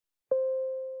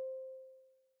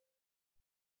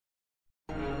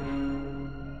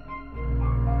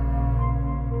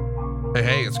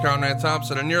Hey, it's Conrad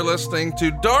Thompson, and you're listening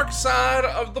to Dark Side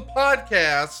of the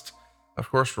Podcast. Of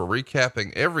course, we're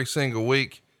recapping every single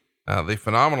week the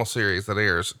phenomenal series that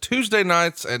airs Tuesday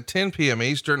nights at 10 p.m.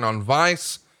 Eastern on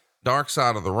Vice, Dark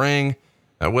Side of the Ring.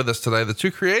 With us today, the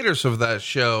two creators of that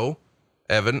show,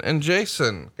 Evan and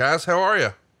Jason. Guys, how are you?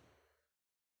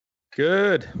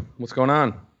 Good. What's going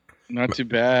on? Not too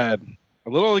bad. A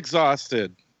little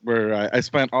exhausted, where I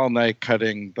spent all night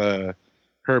cutting the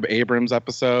Herb Abrams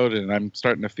episode, and I'm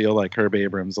starting to feel like Herb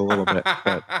Abrams a little bit.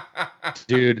 But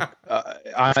dude,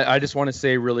 I just want to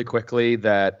say really quickly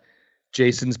that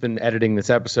Jason's been editing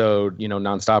this episode,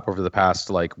 nonstop over the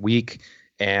past week,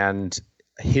 and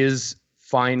his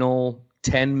final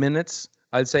 10 minutes,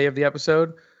 I'd say, of the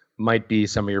episode might be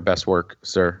some of your best work,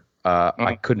 sir.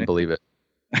 I couldn't believe it.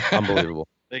 Unbelievable.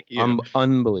 Thank you.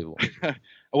 Unbelievable.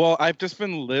 Well, I've just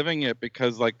been living it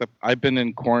because I've been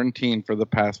in quarantine for the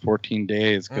past 14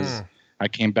 days because I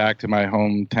came back to my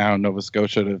hometown, Nova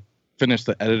Scotia, to finish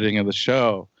the editing of the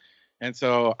show. And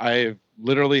so I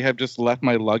literally have just left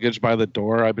my luggage by the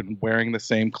door. I've been wearing the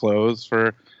same clothes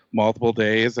for multiple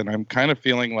days, and I'm kind of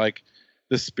feeling like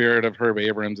the spirit of Herb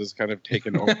Abrams is kind of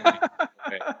taken over.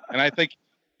 And I think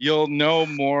you'll know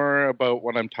more about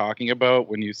what I'm talking about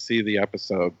when you see the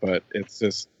episode, but it's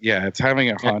just, it's having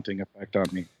a haunting effect on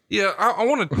me. Yeah. I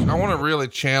want to really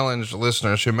challenge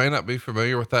listeners who may not be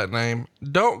familiar with that name.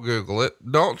 Don't Google it.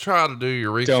 Don't try to do your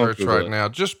research right now.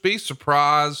 Just be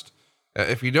surprised.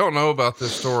 If you don't know about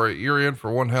this story, you're in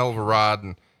for one hell of a ride.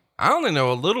 And I only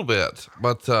know a little bit,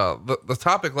 but, the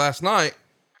topic last night,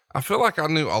 I feel like I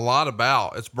knew a lot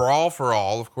about. It's Brawl for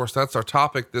All. Of course, that's our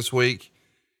topic this week.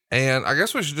 And I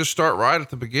guess we should just start right at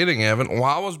the beginning, Evan.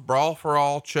 Why was Brawl for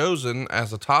All chosen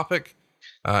as a topic?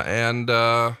 And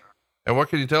what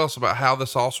can you tell us about how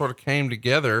this all sort of came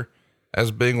together as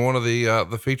being one of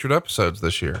the featured episodes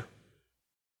this year?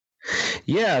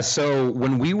 Yeah. So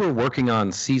when we were working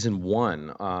on season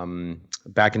 1,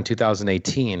 back in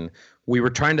 2018, we were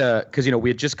trying to, cause we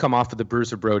had just come off of the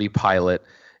Bruiser Brody pilot,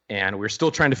 and we were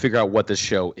still trying to figure out what this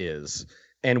show is.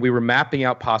 And we were mapping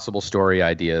out possible story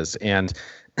ideas. And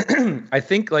I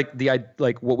think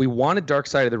what we wanted Dark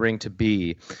Side of the Ring to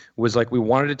be was we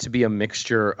wanted it to be a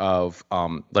mixture of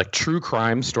true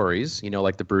crime stories,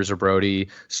 like the Bruiser Brody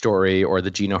story or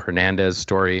the Gino Hernandez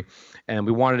story. And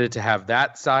we wanted it to have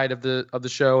that side of the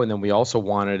show. And then we also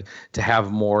wanted to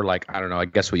have more I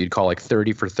guess what you'd call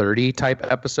 30 for 30 type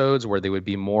episodes, where they would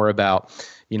be more about,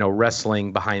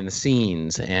 wrestling behind the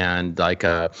scenes and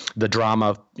the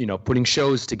drama of, putting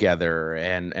shows together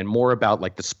and more about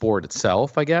the sport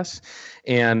itself, I guess.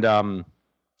 And the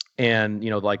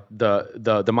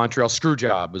Montreal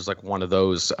Screwjob was one of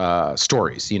those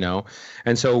stories,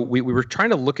 And so we were trying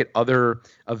to look at other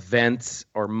events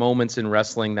or moments in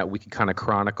wrestling that we could kind of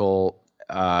chronicle,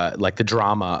 the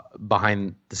drama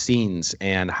behind the scenes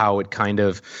and how it kind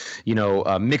of,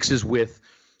 mixes with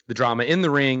the drama in the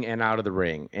ring and out of the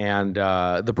ring. And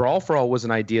the Brawl for All was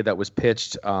an idea that was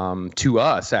pitched to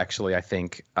us, actually, I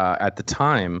think, at the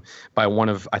time by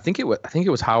I think it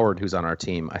was Howard, who's on our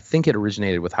team. I think it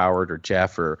originated with Howard or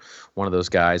Jeff or one of those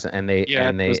guys. And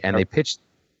they pitched.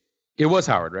 It was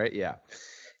Howard, right? Yeah.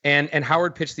 And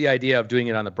Howard pitched the idea of doing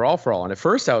it on the Brawl for All. And at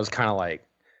first I was kind of like,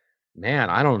 man,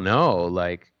 I don't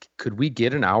know. Could we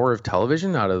get an hour of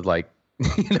television out of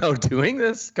doing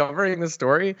this, covering the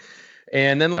story?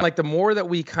 And then the more that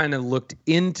we kind of looked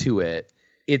into it,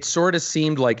 it sort of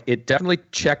seemed like it definitely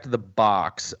checked the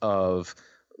box of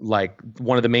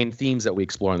one of the main themes that we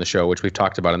explore on the show, which we've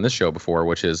talked about in this show before,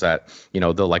 which is that,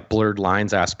 the blurred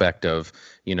lines aspect of,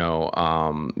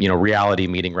 reality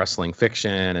meeting wrestling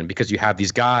fiction. And because you have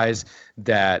these guys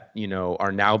that,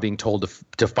 are now being told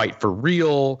to fight for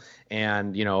real,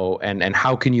 and, and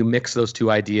how can you mix those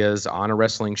two ideas on a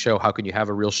wrestling show? How can you have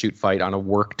a real shoot fight on a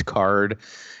worked card?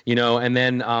 And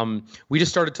then we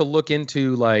just started to look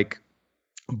into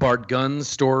Bart Gunn's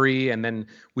story, and then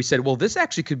we said, well, this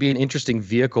actually could be an interesting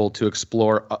vehicle to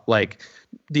explore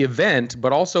the event,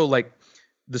 but also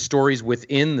the stories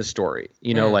within the story.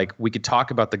 We could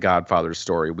talk about the Godfather's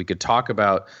story, we could talk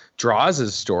about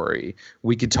Droz's story,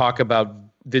 we could talk about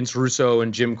Vince Russo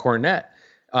and Jim Cornette,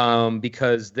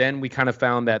 because then we kind of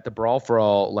found that the Brawl for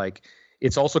All,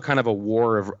 it's also kind of a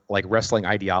war of wrestling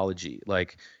ideology,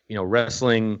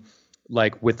 wrestling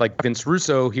with Vince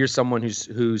Russo. Here's someone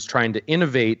who's trying to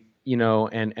innovate,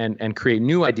 and create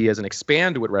new ideas and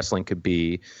expand what wrestling could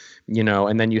be,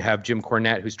 and then you have Jim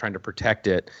Cornette, who's trying to protect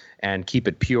it and keep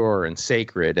it pure and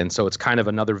sacred. And so it's kind of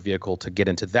another vehicle to get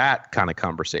into that kind of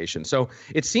conversation. So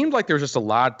it seemed like there's just a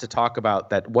lot to talk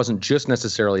about that wasn't just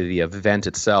necessarily the event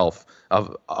itself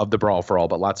of the Brawl for All,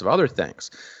 but lots of other things.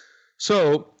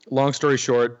 So long story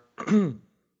short,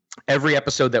 every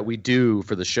episode that we do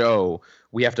for the show,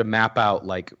 we have to map out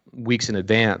like weeks in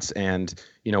advance, and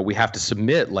we have to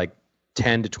submit like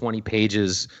 10 to 20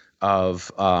 pages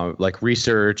of like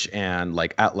research and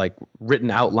like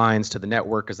written outlines to the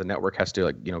network, because the network has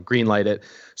to green light it.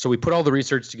 So we put all the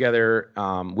research together.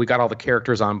 We got all the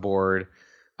characters on board,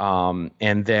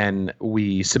 and then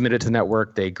we submitted to the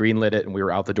network. They greenlit it, and we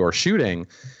were out the door shooting.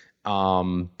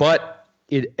 But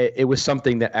it was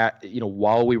something that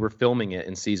while we were filming it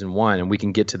in season 1, and we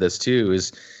can get to this too,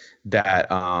 is that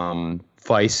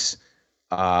Vice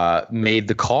made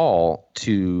the call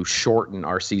to shorten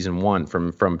our season 1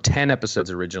 from 10 episodes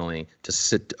originally to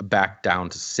sit back down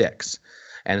to 6.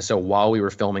 And so while we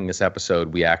were filming this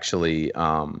episode, we actually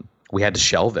we had to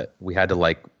shelve it. We had to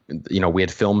we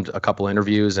had filmed a couple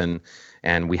interviews, and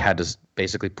we had to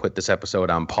basically put this episode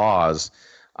on pause.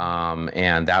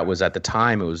 And that was, at the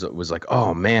time, it was like,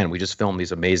 oh man, we just filmed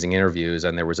these amazing interviews,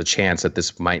 and there was a chance that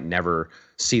this might never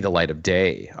see the light of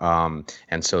day.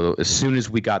 And so as soon as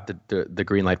we got the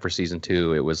green light for season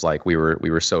 2, it was like we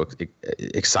were so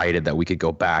excited that we could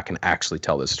go back and actually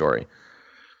tell this story.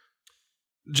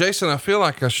 Jason, I feel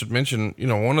like I should mention,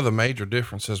 one of the major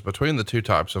differences between the two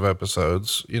types of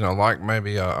episodes, like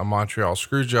maybe a Montreal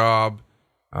Screwjob,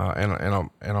 and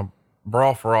a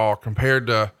Brawl for All compared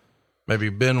to maybe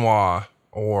Benoit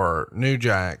or New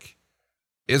Jack,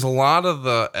 is a lot of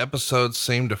the episodes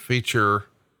seem to feature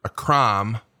a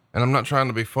crime. And I'm not trying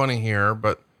to be funny here,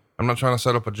 but I'm not trying to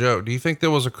set up a joke. Do you think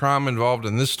there was a crime involved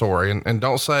in this story? And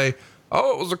don't say,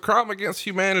 oh, it was a crime against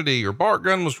humanity, or Bart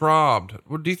Gunn was robbed.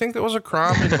 Do you think there was a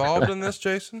crime involved in this,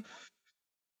 Jason?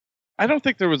 I don't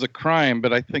think there was a crime,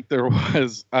 but I think there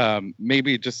was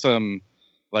maybe just some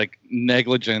like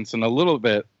negligence in a little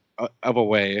bit of a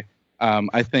way.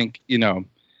 I think,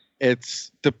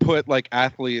 it's to put like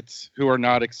athletes who are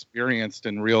not experienced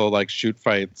in real like shoot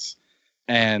fights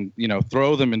and,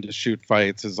 throw them into shoot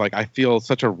fights is like, I feel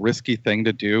such a risky thing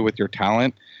to do with your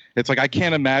talent. It's like, I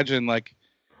can't imagine like,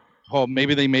 oh,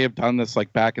 maybe they may have done this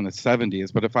like back in the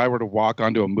 70s, but if I were to walk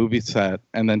onto a movie set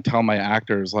and then tell my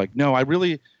actors like, no, I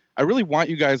really want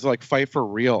you guys to like fight for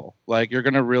real. Like you're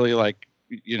going to really like,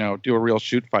 do a real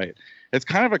shoot fight. It's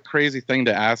kind of a crazy thing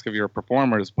to ask of your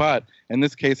performers, but in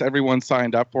this case, everyone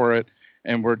signed up for it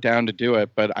and we're down to do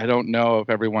it. But I don't know if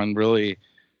everyone really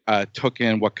took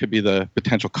in what could be the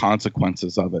potential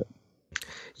consequences of it.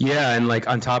 Yeah. And like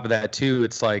on top of that too,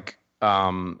 it's like,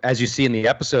 as you see in the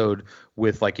episode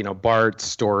with like, Bart's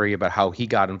story about how he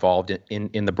got involved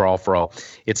in the Brawl for All,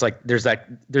 it's like, there's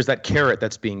that carrot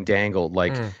that's being dangled,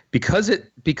 like, because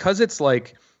it's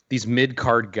like, these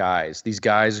mid-card guys, these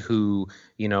guys who,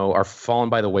 are fallen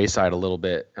by the wayside a little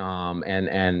bit,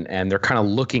 and they're kind of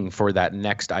looking for that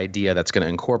next idea that's going to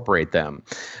incorporate them.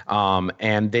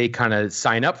 And they kind of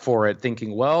sign up for it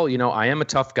thinking, well, I am a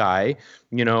tough guy,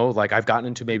 like I've gotten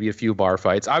into maybe a few bar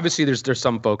fights. Obviously, there's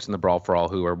some folks in the Brawl for All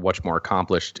who are much more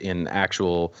accomplished in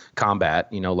actual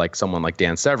combat, like someone like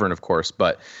Dan Severn, of course.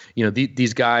 But,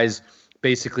 these guys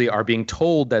basically are being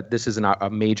told that this is a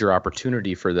major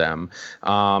opportunity for them.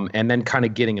 And then kind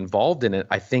of getting involved in it.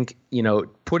 I think,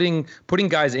 putting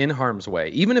guys in harm's way,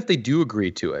 even if they do agree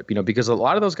to it, because a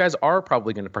lot of those guys are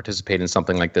probably going to participate in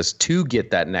something like this to get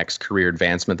that next career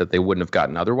advancement that they wouldn't have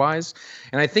gotten otherwise.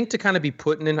 And I think to kind of be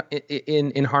put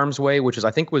in harm's way, which is,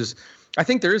 I think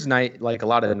there is like a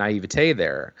lot of naivete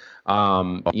there,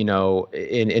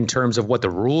 in terms of what the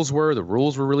rules were. The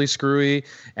rules were really screwy.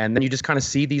 And then you just kind of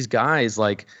see these guys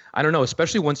like, I don't know,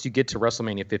 especially once you get to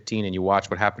WrestleMania 15 and you watch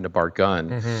what happened to Bart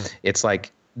Gunn, it's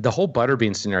like the whole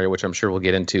Butterbean scenario, which I'm sure we'll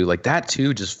get into, like that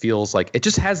too just feels like it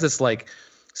just has this like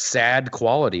sad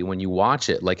quality when you watch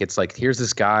it. Like it's like, here's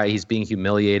this guy, he's being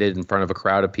humiliated in front of a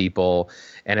crowd of people,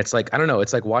 and it's like, I don't know,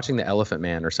 it's like watching The Elephant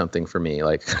Man or something for me.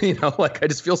 Like, like I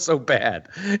just feel so bad,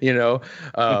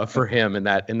 for him in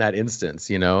that instance.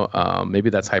 Maybe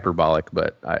that's hyperbolic,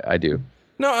 but I do.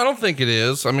 No, I don't think it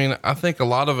is. I mean, I think a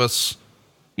lot of us,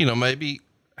 maybe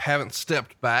haven't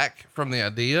stepped back from the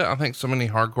idea. I think so many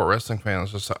hardcore wrestling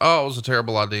fans just say, oh, it was a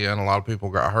terrible idea and a lot of people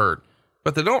got hurt,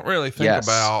 but they don't really think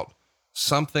about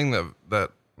something that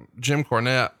Jim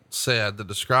Cornette said to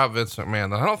describe Vince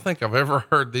McMahon that I don't think I've ever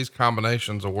heard these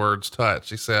combinations of words touch.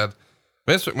 He said,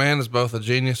 Vince McMahon is both a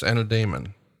genius and a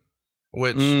demon,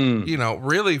 which,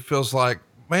 really feels like,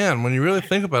 man, when you really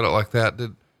think about it like that,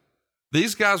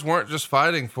 these guys weren't just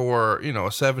fighting for, a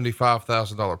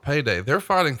 $75,000 payday. They're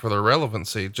fighting for their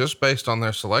relevancy just based on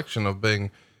their selection of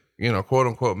being, quote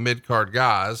unquote mid-card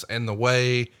guys, and the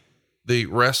way the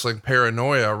wrestling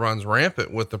paranoia runs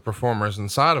rampant with the performers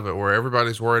inside of it, where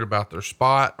everybody's worried about their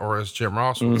spot, or as Jim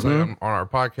Ross would say on our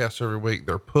podcast every week,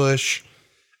 their push.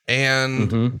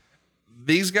 And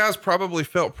these guys probably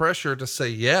felt pressure to say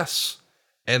yes,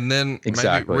 and then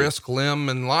maybe risk limb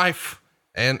and life.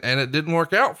 And it didn't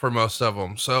work out for most of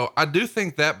them. So I do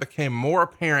think that became more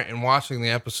apparent in watching the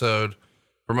episode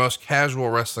for most casual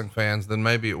wrestling fans than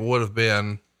maybe it would have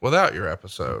been without your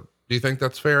episode. Do you think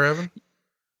that's fair, Evan?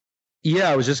 Yeah,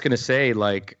 I was just going to say,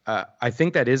 like, I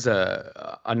think that is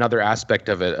another aspect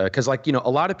of it. Cause like, you know,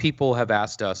 a lot of people have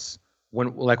asked us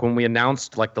when we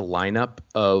announced like the lineup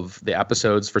of the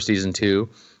episodes for season 2,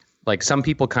 like some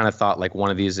people kind of thought like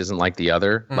one of these isn't like the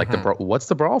other. Like what's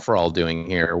the Brawl for All doing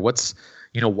here? What's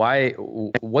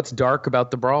dark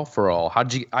about the Brawl for All?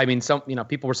 Some, you know,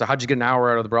 people were saying, how'd you get an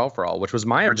hour out of the Brawl for All? Which was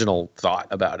my original thought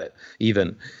about it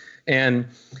even. And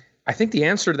I think the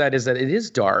answer to that is that it is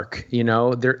dark. You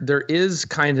know, there is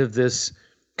kind of this,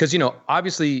 because, you know,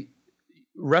 obviously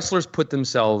wrestlers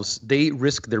they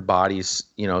risk their bodies,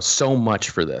 you know, so much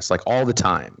for this, like all the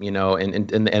time, you know,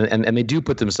 and they do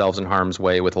put themselves in harm's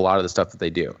way with a lot of the stuff that they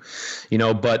do, you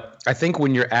know. But I think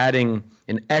when you're adding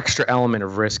an extra element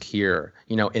of risk here,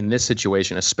 you know, in this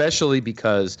situation, especially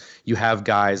because you have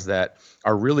guys that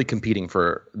are really competing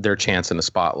for their chance in the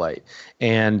spotlight,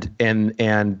 and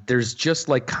there's just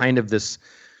like kind of this,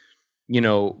 you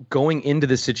know, going into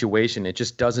this situation, it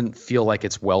just doesn't feel like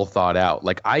it's well thought out.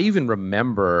 Like I even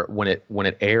remember when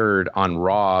it aired on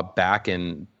Raw back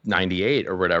in 98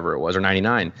 or whatever it was, or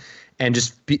 99, and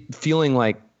just feeling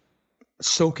like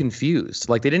so confused.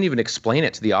 Like they didn't even explain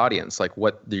it to the audience, like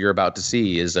what you're about to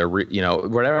see is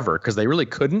whatever, because they really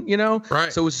couldn't, you know?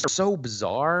 Right. So it was so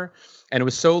bizarre, and it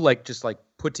was so like just like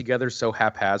put together so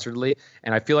haphazardly.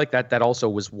 And I feel like that also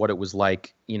was what it was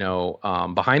like, you know,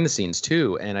 behind the scenes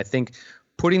too. And I think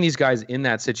putting these guys in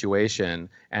that situation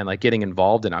and like getting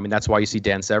involved in, I mean, that's why you see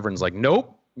Dan Severn's like,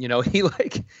 nope, you know, he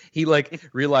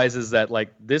realizes that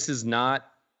like, this is not,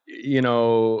 you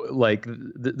know, like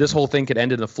this whole thing could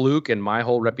end in a fluke, and my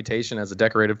whole reputation as a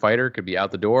decorated fighter could be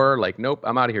out the door. Like, nope,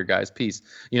 I'm out of here, guys. Peace.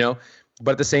 You know,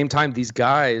 but at the same time, these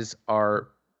guys are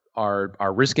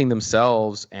risking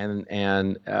themselves and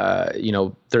you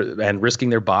know, and risking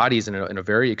their bodies in a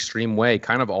very extreme way,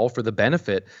 kind of all for the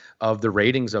benefit of the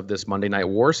ratings of this Monday Night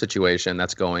War situation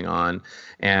that's going on.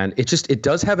 And it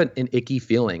does have an icky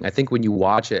feeling. I think when you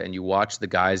watch it and you watch the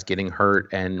guys getting hurt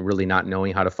and really not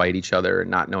knowing how to fight each other and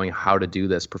not knowing how to do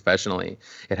this professionally,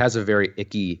 it has a very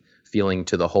icky feeling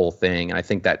to the whole thing. And I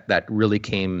think that really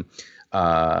came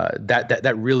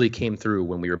that really came through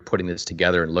when we were putting this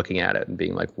together and looking at it and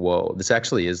being like, whoa, this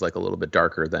actually is like a little bit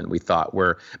darker than we thought.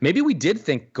 Where maybe we did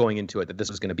think going into it that this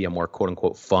was going to be a more quote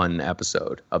unquote fun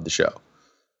episode of the show.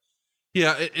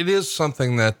 Yeah, it is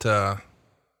something that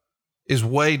is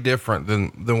way different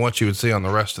than what you would see on the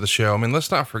rest of the show. I mean,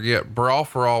 let's not forget Brawl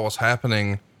for All was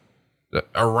happening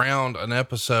around an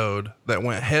episode that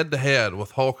went head to head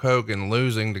with Hulk Hogan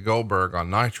losing to Goldberg on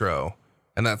Nitro.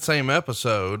 And that same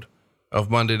episode of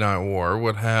Monday Night War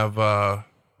would have,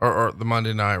 or the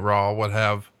Monday Night Raw would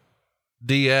have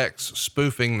DX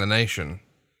spoofing the Nation.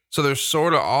 So there's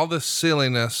sort of all this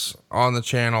silliness on the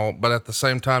channel, but at the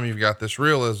same time, you've got this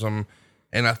realism.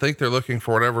 And I think they're looking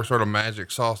for whatever sort of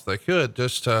magic sauce they could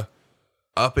just to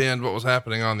upend what was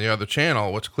happening on the other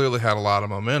channel, which clearly had a lot of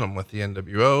momentum with the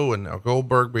NWO and now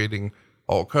Goldberg beating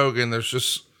Hulk Hogan. There's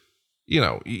just, you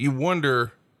know, you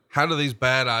wonder, how do these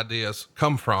bad ideas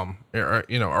come from, or,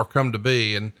 you know, or come to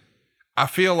be? And I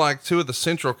feel like two of the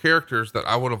central characters that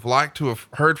I would have liked to have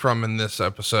heard from in this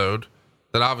episode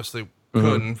that obviously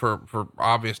couldn't for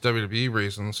obvious WWE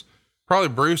reasons, probably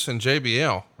Bruce and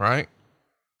JBL, right?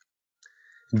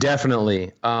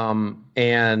 Definitely.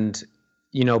 And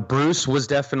you know, Bruce was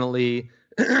definitely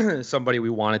somebody we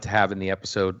wanted to have in the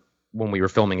episode when we were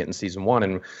filming it in season 1.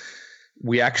 And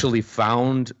we actually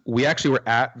were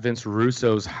at Vince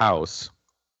Russo's house,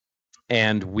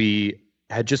 and we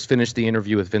had just finished the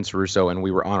interview with Vince Russo, and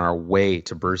we were on our way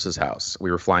to Bruce's house. We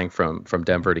were flying from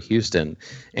Denver to Houston.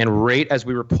 And right as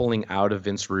we were pulling out of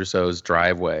Vince Russo's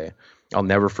driveway, I'll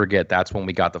never forget, that's when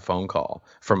we got the phone call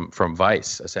from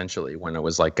Vice, essentially, when it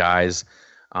was like, guys,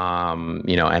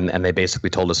 you know, and they basically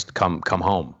told us to come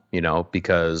home, you know,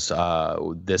 because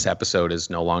this episode is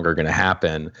no longer going to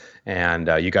happen, and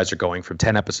you guys are going from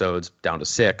 10 episodes down to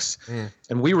 6.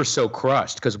 And we were so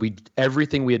crushed because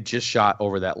everything we had just shot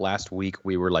over that last week,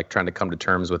 we were like trying to come to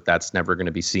terms with that's never going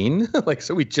to be seen. Like,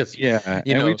 so we just, you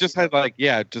know, we just had like,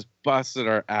 just busted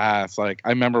our ass. Like, I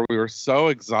remember we were so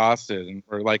exhausted and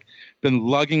we're like been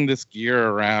lugging this gear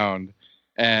around.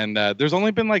 And there's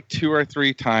only been like 2 or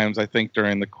 3 times, I think,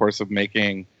 during the course of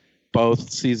making both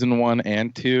season 1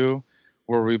 and 2,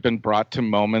 where we've been brought to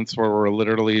moments where we're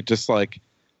literally just like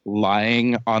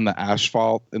lying on the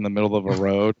asphalt in the middle of a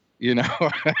road, you know?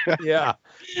 Yeah.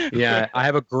 I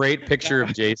have a great picture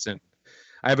of Jason.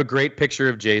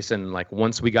 Like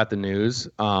once we got the news,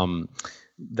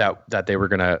 that they were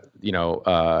gonna,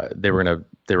 they were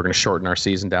gonna shorten our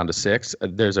season down to 6.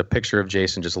 There's a picture of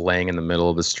Jason just laying in the middle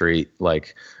of the street,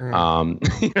 like,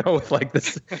 with like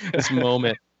this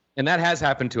moment. And that has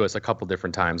happened to us a couple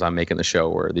different times on Making the Show,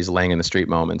 where these laying in the street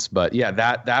moments. But yeah,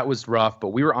 that was rough. But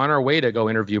we were on our way to go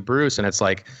interview Bruce, and it's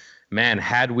like, man,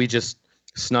 had we just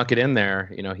snuck it in there,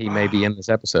 he may be in this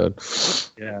episode.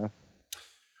 Yeah.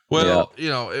 Well,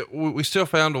 we still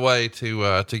found a way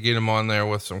to get him on there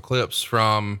with some clips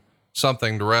from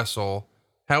Something to Wrestle.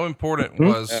 How important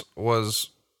was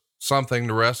Something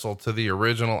to Wrestle to the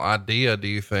original idea, do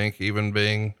you think, even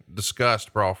being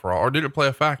discussed, Brawl for All, or did it play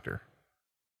a factor?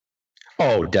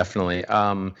 Oh, definitely.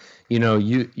 I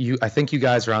think you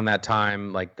guys around that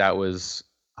time, like that was,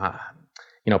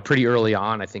 pretty early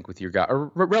on, I think, with your guys,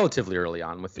 or relatively early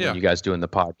on with you guys doing the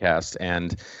podcast.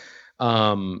 And,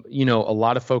 a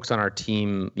lot of folks on our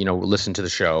team, listened to the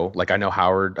show. Like I know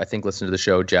Howard, I think, listened to the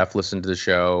show. Jeff listened to the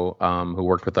show, who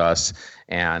worked with us.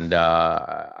 And,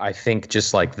 I think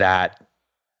just like that,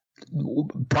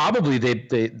 probably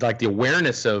they like the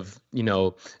awareness of,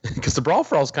 because the Brawl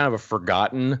for All is kind of a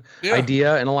forgotten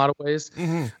idea in a lot of ways.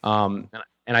 Mm-hmm.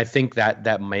 And I think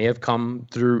that may have come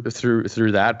through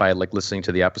that by like listening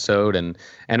to the episode and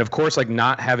of course, like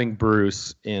not having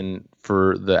Bruce in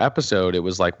for the episode. It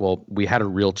was like, well, we had a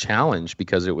real challenge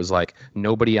because it was like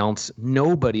nobody else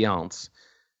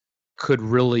could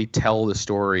really tell the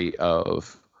story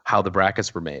of how the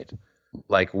brackets were made.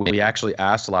 Like we actually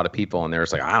asked a lot of people and they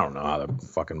was like, I don't know how the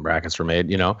fucking brackets were made,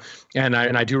 And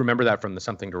I do remember that from the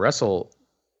Something to Wrestle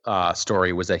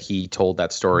story, was that he told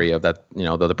that story of that,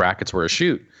 the brackets were a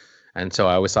shoot. And so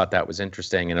I always thought that was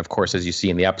interesting. And of course, as you see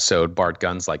in the episode, Bart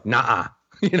Gunn's like, nah,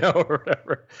 or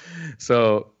whatever.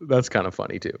 So that's kind of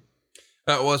funny too.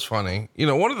 That was funny.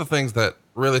 One of the things that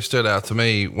really stood out to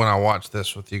me when I watched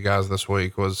this with you guys this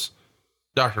week was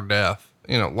Dr. Death.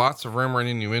 Lots of rumor and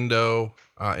innuendo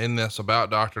in this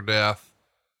about Dr. Death.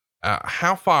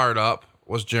 How fired up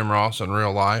was Jim Ross in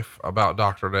real life about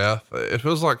Dr. Death? It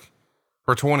feels like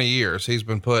for 20 years, he's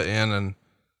been put in an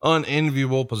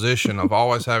unenviable position of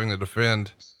always having to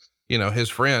defend, his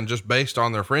friend just based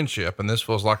on their friendship. And this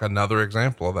feels like another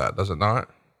example of that, does it not?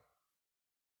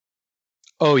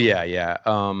 Oh yeah. Yeah.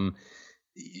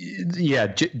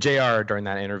 JR during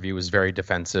that interview was very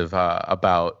defensive,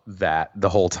 about that the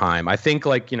whole time. I think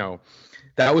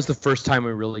that was the first time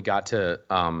we really got to,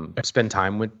 spend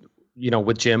time with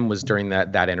Jim, was during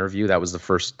that interview. That was the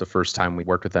first time we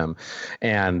worked with him.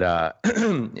 And,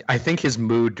 I think his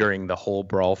mood during the whole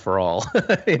Brawl for All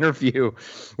interview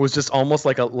was just almost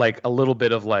like a little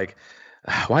bit of like,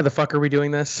 why the fuck are we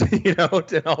doing this?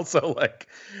 And also like,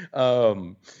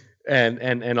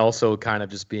 and also kind of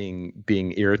just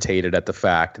being irritated at the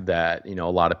fact that, a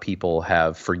lot of people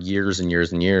have for years and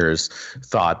years and years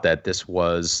thought that this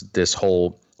was this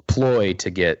whole ploy to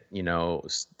get,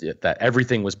 that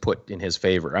everything was put in his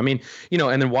favor. I mean,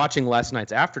 and then watching last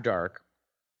night's After Dark,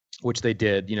 which they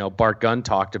did, Bart Gunn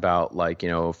talked about, like,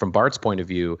 from Bart's point of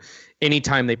view,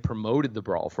 anytime they promoted the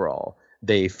Brawl for All,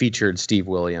 they featured Steve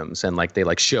Williams and like they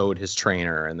like showed his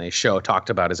trainer and they talked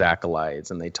about his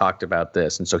acolytes and they talked about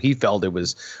this. And so he felt it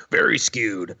was very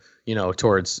skewed,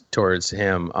 towards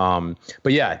him.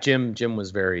 But yeah, Jim was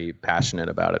very passionate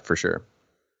about it for sure.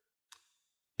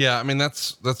 Yeah. I mean,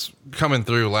 that's coming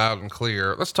through loud and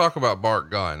clear. Let's talk about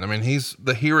Bart Gunn. I mean, he's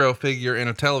the hero figure in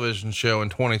a television show in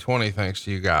 2020, thanks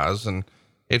to you guys. And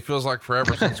it feels like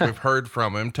forever since we've heard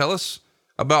from him. Tell us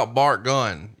about Bart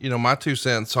Gunn. My 2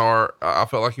 cents are, I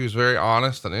felt like he was very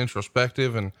honest and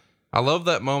introspective. And I love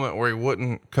that moment where he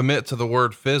wouldn't commit to the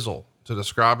word fizzle to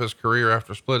describe his career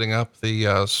after splitting up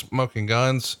the Smoking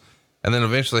Guns. And then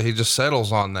eventually he just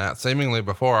settles on that seemingly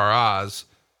before our eyes.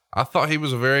 I thought he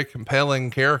was a very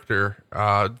compelling character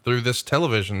through this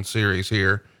television series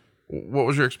here. What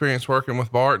was your experience working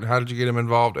with Bart and how did you get him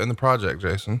involved in the project,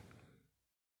 Jason?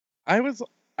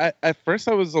 At first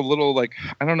I was a little like,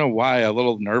 I don't know why, a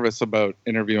little nervous about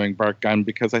interviewing Bart Gunn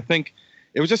because I think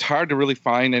it was just hard to really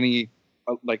find any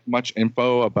much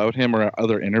info about him or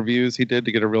other interviews he did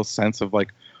to get a real sense of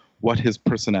like what his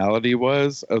personality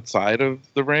was outside of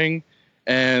the ring.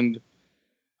 And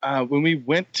when we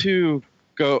went to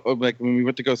go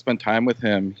spend time with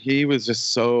him, he was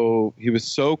so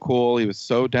cool. He was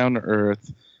so down to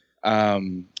earth.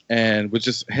 And was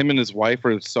just, him and his wife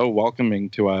were so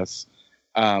welcoming to us.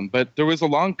 But there was a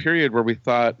long period where we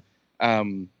thought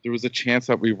there was a chance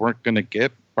that we weren't going to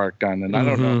get Bart Gunn. And I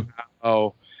don't know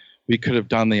how we could have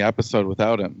done the episode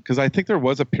without him. Because I think there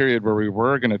was a period where we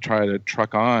were going to try to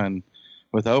truck on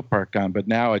without Bart Gunn, but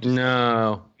now I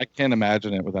can't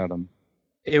imagine it without him.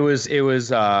 It was always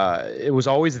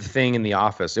the thing in the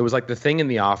office. It was like the thing in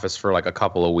the office for like a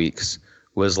couple of weeks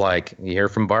was like, you hear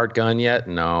from Bart Gunn yet?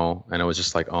 No. And it was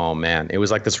just like, oh man, it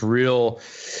was like this real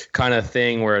kind of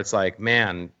thing where it's like,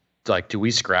 man, like, do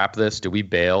we scrap this? Do we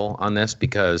bail on this?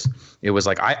 Because it was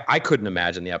like, I couldn't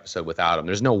imagine the episode without him.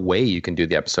 There's no way you can do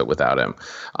the episode without him.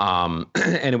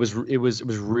 And it was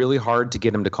really hard to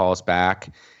get him to call us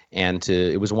back. And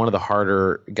it was one of the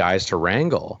harder guys to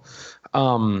wrangle.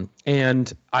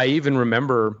 And I even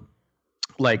remember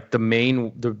like the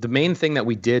main thing that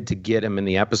we did to get him in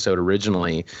the episode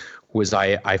originally was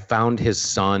I found his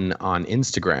son on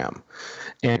Instagram,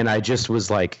 and I just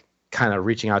was like kind of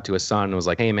reaching out to his son and was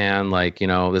like, hey man, like,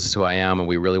 this is who I am and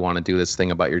we really want to do this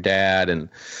thing about your dad. And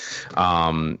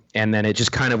then it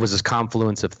just kind of was this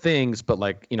confluence of things. But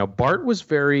like, Bart was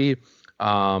very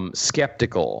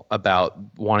skeptical about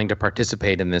wanting to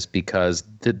participate in this because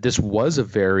this was a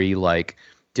very like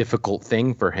difficult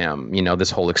thing for him, this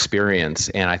whole experience.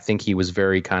 And I think he was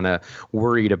very kind of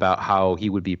worried about how he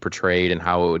would be portrayed and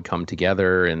how it would come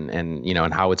together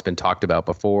and how it's been talked about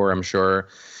before, I'm sure.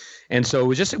 And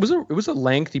so it was a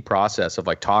lengthy process of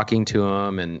like talking to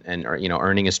him and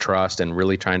earning his trust and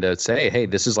really trying to say, hey,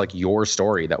 this is like your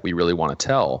story that we really want to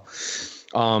tell.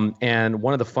 And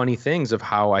one of the funny things of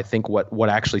how I think what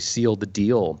actually sealed the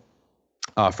deal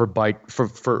for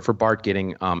Bart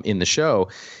getting in the show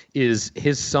is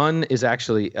his son is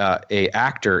actually a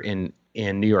actor in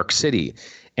New York City,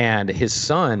 and his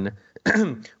son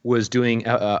was doing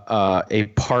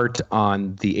a part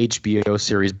on the HBO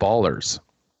series Ballers.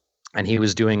 And he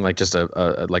was doing like just he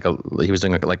was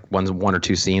doing like one or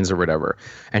two scenes or whatever.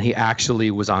 And he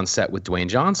actually was on set with Dwayne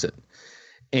Johnson.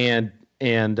 And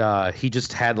he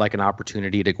just had like an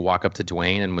opportunity to walk up to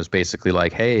Dwayne and was basically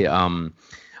like, hey, I'm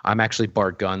actually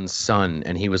Bart Gunn's son.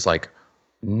 And he was like,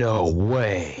 no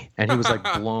way. And he was like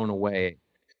blown away.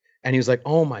 And he was like,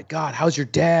 oh my God, how's your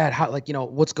dad? How, like,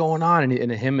 what's going on? And they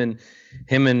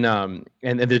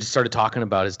just started talking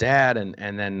about his dad. And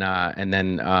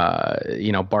then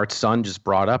Bart's son just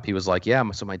brought up, he was like, yeah,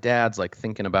 so my dad's like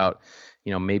thinking about,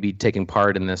 maybe taking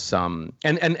part in this.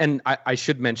 And I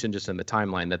should mention just in the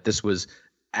timeline that this was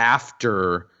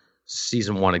after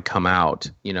season 1 had come out,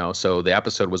 so the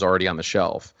episode was already on the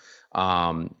shelf.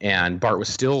 And Bart was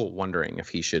still wondering if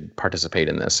he should participate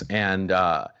in this. And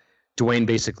Dwayne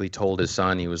basically told his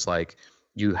son, he was like,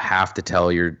 you have to tell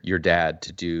your dad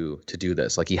to do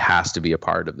this. Like, he has to be a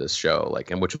part of this show. Like,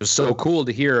 and which was so cool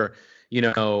to hear,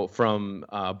 from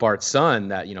Bart's son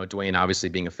that, Dwayne obviously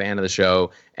being a fan of the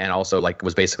show and also like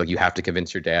was basically, you have to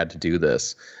convince your dad to do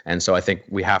this. And so I think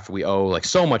we owe like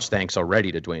so much thanks already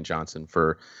to Dwayne Johnson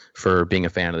for being a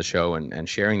fan of the show and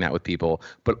sharing that with people.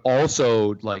 But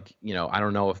also like, I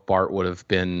don't know if Bart would have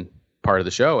been part of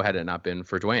the show had it not been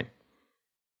for Dwayne.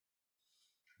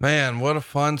 Man, what a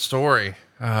fun story.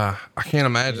 I can't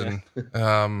imagine.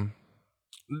 Yeah.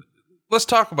 Let's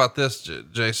talk about this,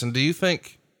 Jason. Do you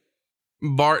think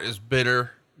Bart is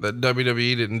bitter that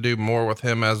WWE didn't do more with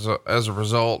him as a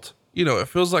result? It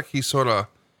feels like he sort of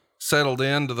settled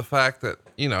into the fact that,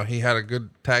 he had a good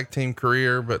tag team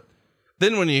career, but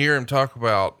then when you hear him talk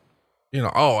about,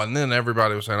 and then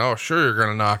everybody was saying, oh, sure, you're going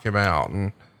to knock him out.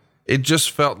 And it just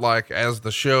felt like as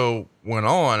the show went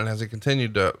on and as he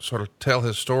continued to sort of tell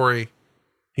his story,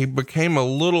 he became a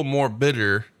little more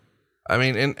bitter. I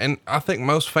mean, and I think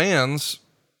most fans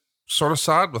sort of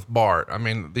side with Bart. I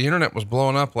mean, the internet was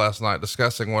blowing up last night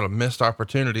discussing what a missed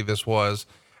opportunity this was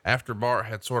after Bart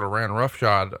had sort of ran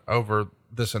roughshod over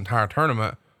this entire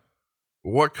tournament.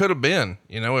 What could have been,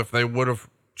 if they would have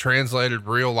translated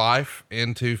real life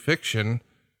into fiction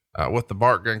with the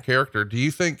Bart Gunn character. Do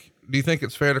you think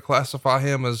it's fair to classify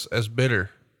him as bitter,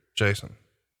 Jason?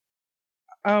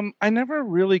 I never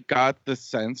really got the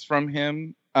sense from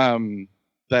him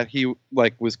that he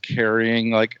like was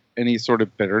carrying like any sort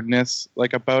of bitterness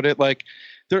like about it. Like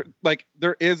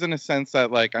there is in a sense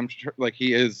that like I'm sure like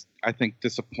he is, I think,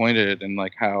 disappointed in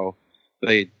like how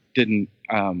they didn't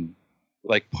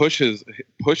like push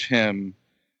him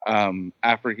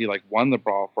after he like won the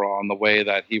Brawl for All in the way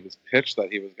that he was pitched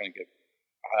that he was going to get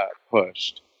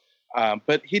pushed.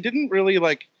 But he didn't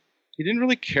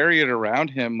really carry it around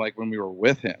him like when we were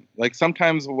with him. Like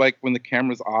sometimes like when the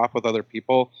camera's off with other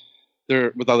people,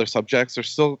 with other subjects, they're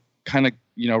still kind of,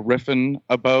 riffing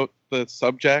about the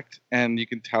subject, and you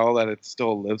can tell that it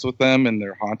still lives with them and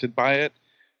they're haunted by it.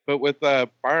 But with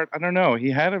Bart, I don't know,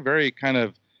 he had a very kind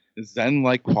of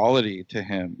Zen-like quality to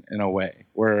him in a way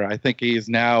where I think he's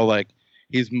now like,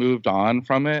 he's moved on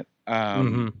from it.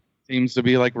 Seems to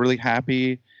be like really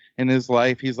happy in his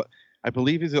life. I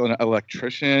believe he's an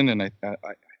electrician, and I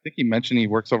think he mentioned he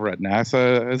works over at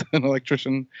NASA as an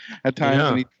electrician at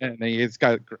times, and he's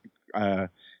got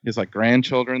his like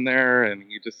grandchildren there, and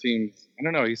he just seems, I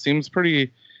don't know, he seems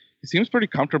pretty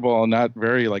comfortable and not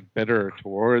very like bitter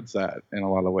towards that in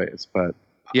a lot of ways. But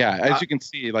yeah, as you can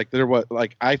see, like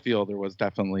I feel there was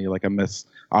definitely like a missed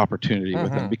opportunity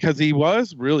with him, because he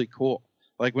was really cool.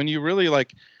 Like when you really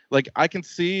like I can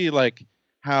see like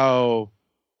how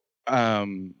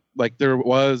like there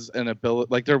was an ability,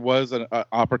 like there was an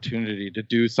opportunity to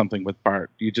do something with Bart.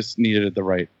 You just needed the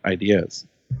right ideas.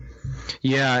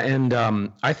 Yeah, and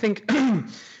I think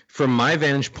from my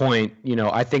vantage point,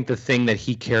 I think the thing that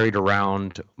he carried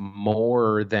around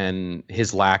more than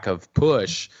his lack of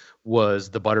push was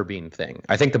the Butterbean thing.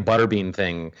 I think the Butterbean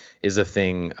thing is a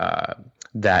thing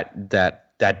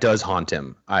that does haunt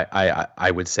him.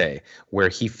 I would say, where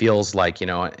he feels like,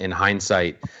 in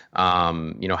hindsight,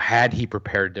 had he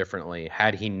prepared differently,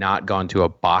 had he not gone to a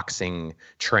boxing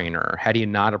trainer, had he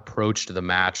not approached the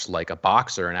match like a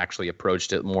boxer and actually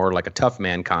approached it more like a tough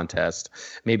man contest,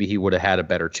 maybe he would have had a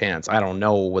better chance. I don't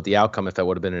know what the outcome, if that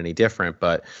would have been any different,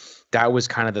 but that was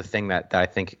kind of the thing that I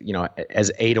think,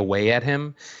 has ate away at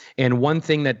him. And one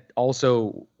thing that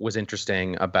also was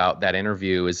interesting about that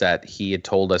interview is that he had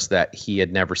told us that he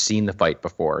had never seen the fight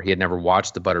before. He had never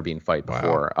watched the Butterbean fight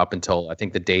before, up until I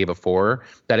think the day before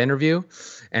that interview.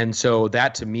 And so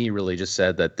that to me really just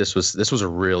said that this was a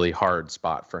really hard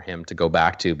spot for him to go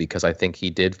back to, because I think he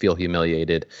did feel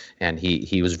humiliated, and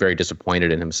he was very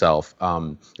disappointed in himself.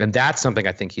 And that's something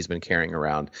I think he's been carrying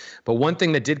around. But one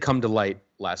thing that did come to light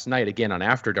last night, again on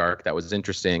After Dark, that was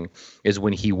interesting, is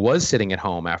when he was sitting at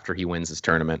home after he wins his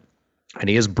tournament and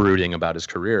he is brooding about his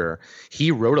career,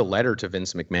 he wrote a letter to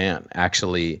Vince McMahon,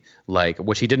 actually, like,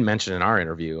 which he didn't mention in our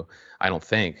interview, I don't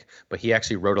think, but he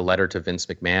actually wrote a letter to Vince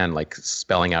McMahon, like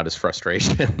spelling out his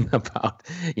frustration about,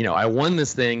 I won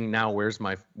this thing, now where's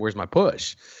my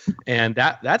push? And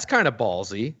that's kind of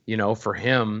ballsy, for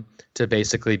him to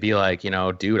basically be like,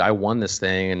 dude, I won this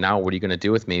thing, and now what are you going to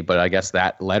do with me? But I guess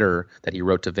that letter that he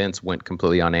wrote to Vince went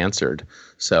completely unanswered.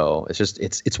 So it's just,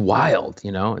 it's wild,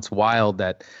 it's wild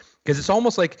that, because it's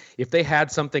almost like if they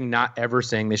had something, not ever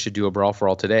saying they should do a Brawl for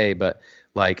All today, but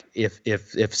like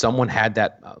if someone had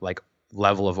that like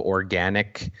level of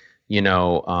organic,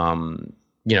 like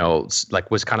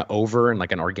was kind of over in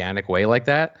like an organic way like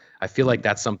that, I feel like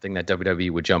that's something that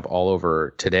WWE would jump all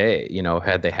over today,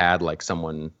 had they had like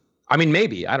someone, I mean,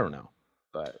 maybe, I don't know,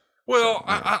 but. Well,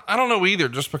 I don't know either,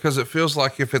 just because it feels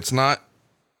like if it's not,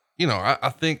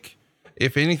 I think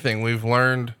if anything, we've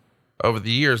learned over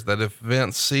the years that if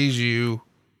Vince sees you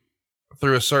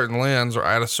through a certain lens, or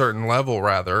at a certain level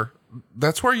rather,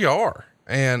 that's where you are.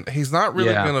 And he's not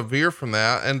really going to veer from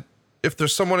that. And if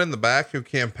there's someone in the back who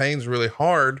campaigns really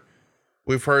hard,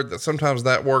 we've heard that sometimes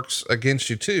that works against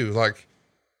you too. Like,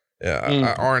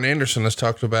 Arn Anderson has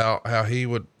talked about how he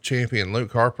would champion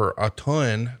Luke Harper a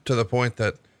ton, to the point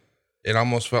that it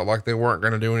almost felt like they weren't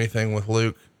going to do anything with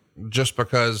Luke just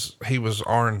because he was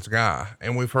Arn's guy.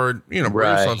 And we've heard,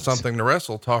 Bruce on Something to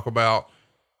Wrestle talk about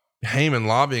Heyman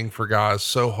lobbying for guys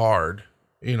so hard,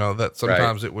 that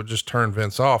sometimes it would just turn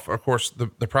Vince off. Of course,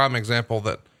 the prime example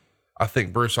that I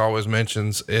think Bruce always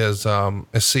mentions is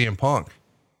CM Punk.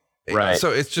 Right.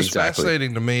 So it's just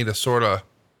fascinating to me to sort of,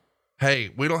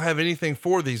 hey, we don't have anything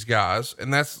for these guys.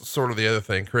 And that's sort of the other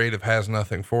thing. Creative has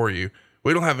nothing for you.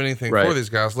 We don't have anything for these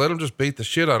guys. Let them just beat the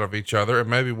shit out of each other, and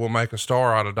maybe we'll make a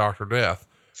star out of Dr. Death.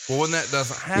 Well, when that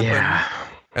doesn't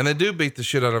happen, and they do beat the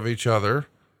shit out of each other,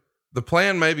 the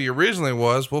plan maybe originally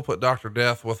was, we'll put Dr.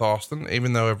 Death with Austin,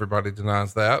 even though everybody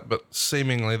denies that, but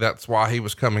seemingly that's why he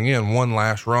was coming in, one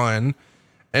last run.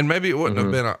 And maybe it wouldn't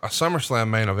have been a SummerSlam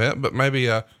main event, but maybe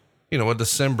a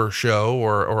December show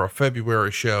or a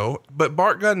February show. But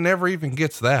Bart Gunn never even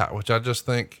gets that, which I just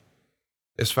think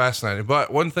is fascinating. But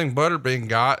one thing Butterbean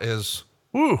got is,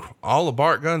 all of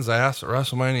Bart Gunn's ass at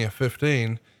WrestleMania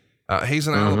 15. He's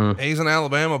an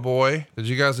Alabama boy. Did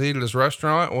you guys eat at his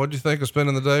restaurant? What'd you think of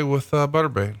spending the day with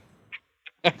Butterbean?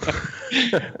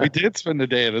 We did spend the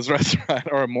day at his restaurant,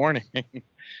 or a morning.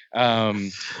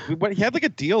 But he had like a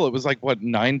deal. It was like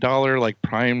 $9 like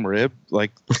prime rib,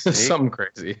 like something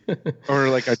crazy, or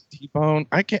like a T-bone.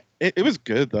 I can't. It was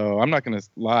good though. I'm not gonna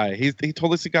lie. He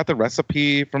told us he got the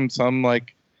recipe from some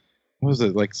like, what was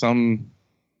it, like some,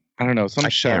 I don't know, some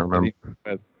chef.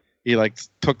 He like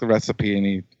took the recipe and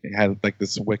he had like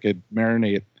this wicked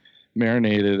marinated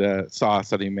sauce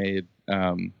that he made.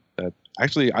 That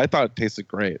actually I thought it tasted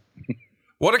great.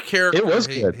 What a character it was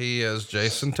good. He is,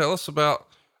 Jason. Tell us about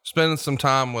spending some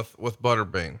time with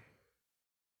Butterbean?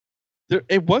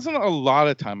 It wasn't a lot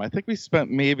of time. I think we spent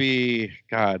maybe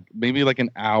like an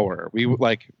hour. We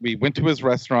went to his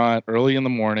restaurant early in the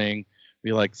morning.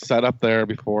 We like set up there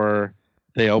before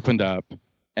they opened up,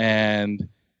 and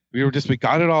we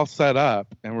got it all set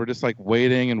up, and we're just like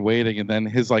waiting, and then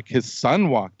his son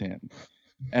walked in,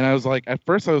 and I was like, at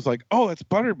first I was like, oh, it's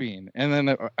Butterbean, and then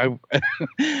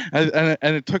and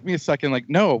it took me a second, like,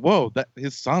 no, whoa, that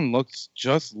his son looks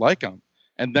just like him.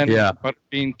 And then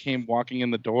Butterbean came walking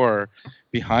in the door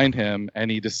behind him,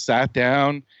 and he just sat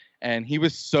down, and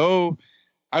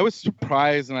I was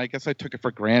surprised, and I guess I took it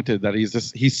for granted that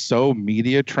he's so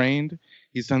media trained.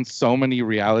 He's done so many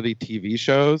reality TV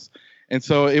shows. And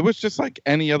so it was just like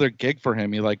any other gig for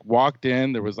him. He like walked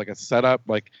in, there was like a setup,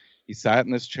 like he sat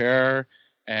in this chair,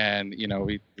 and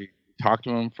we talked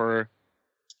to him for,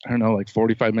 I don't know, like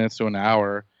 45 minutes to an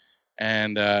hour,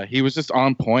 and he was just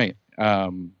on point.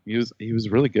 He was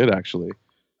really good, actually.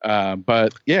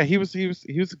 But yeah, he was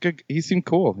good. He seemed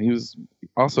cool. He was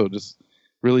also just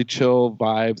really chill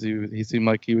vibes. He seemed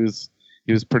like he was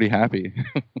pretty happy.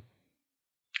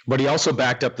 But he also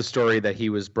backed up the story that he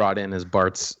was brought in as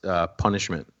Bart's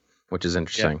punishment, which is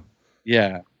interesting.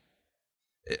 Yeah.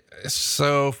 It's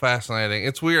so fascinating.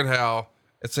 It's weird how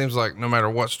it seems like no matter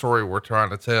what story we're trying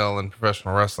to tell in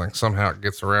professional wrestling, somehow it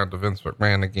gets around to Vince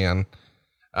McMahon again.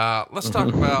 Let's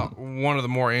talk about one of the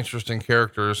more interesting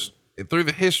characters through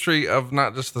the history of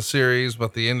not just the series,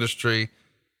 but the industry.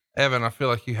 Evan, I feel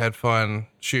like you had fun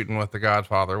shooting with the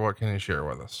Godfather. What can you share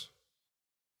with us?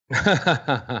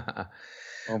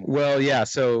 Well, yeah.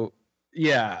 So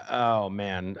yeah. Oh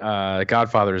man.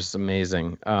 Godfather is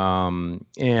amazing. And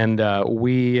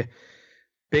we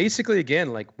basically,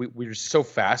 again, like we were so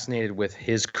fascinated with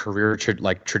his career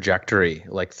trajectory,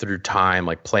 like through time,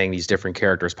 like playing these different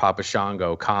characters, Papa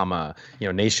Shango, Kama,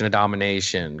 Nation of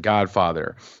Domination,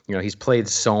 Godfather. He's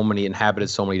inhabited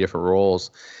so many different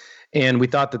roles. And we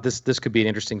thought that this could be an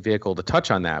interesting vehicle to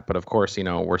touch on that. But of course,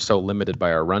 we're so limited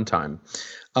by our runtime.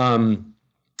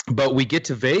 But we get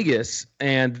to Vegas,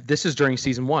 and this is during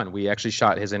season 1. We actually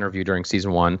shot his interview during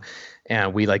season 1,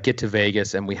 and we get to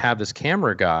Vegas, and we have this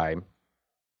camera guy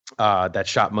that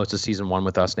shot most of season 1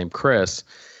 with us, named Chris.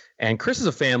 And Chris is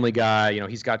a family guy.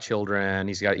 He's got children.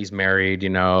 He's married.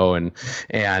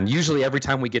 And usually every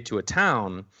time we get to a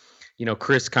town,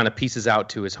 Chris kind of pieces out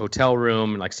to his hotel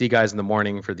room and like see you guys in the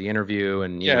morning for the interview.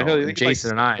 And and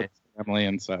Jason and I, family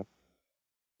and stuff.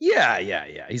 Yeah.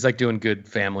 He's like doing good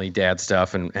family dad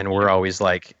stuff, and we're always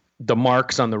like the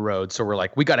marks on the road. So we're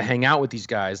like, we got to hang out with these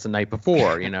guys the night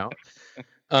before,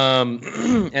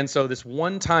 And so this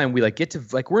one time we get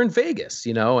to we're in Vegas,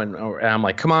 and I'm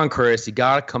like, come on, Chris, you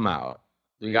got to come out.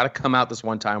 You got to come out this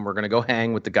one time. We're going to go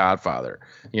hang with the Godfather.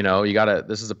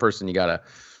 This is the person you got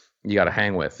to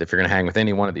hang with if you're going to hang with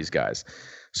any one of these guys.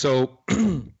 So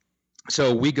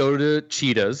we go to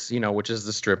Cheetah's, which is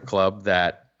the strip club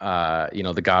that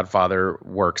the Godfather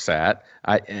works at.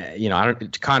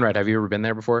 Conrad, have you ever been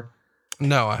there before?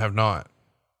 No, I have not.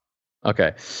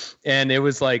 Okay. And it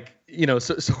was like,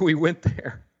 so we went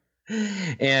there,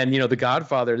 and, the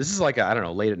Godfather, this is late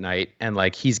at night.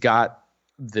 And he's got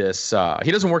this,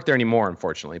 he doesn't work there anymore,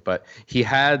 unfortunately, but he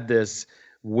had this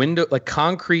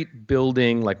concrete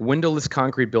building, windowless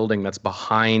concrete building that's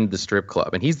behind the strip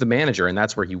club, and he's the manager, and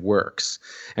that's where he works.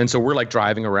 And so we're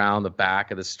driving around the back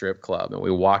of the strip club, and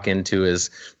we walk into his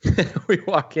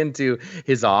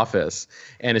office,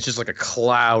 and it's just a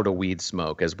cloud of weed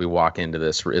smoke as we walk into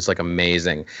this. It's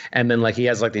amazing. And then he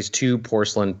has these 2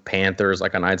 porcelain panthers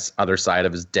on either side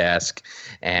of his desk,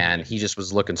 and he just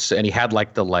was looking and he had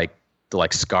the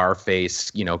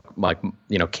Scarface,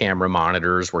 camera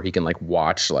monitors where he can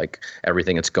watch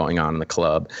everything that's going on in the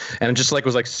club. And it just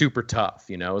was super tough,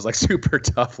 it was super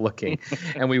tough looking.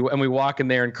 and we walk in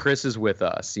there, and Chris is with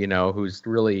us, who's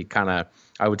really kind of,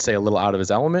 I would say, a little out of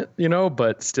his element,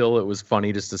 but still it was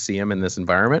funny just to see him in this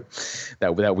environment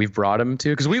that we've brought him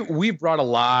to. Cause we've brought a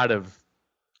lot of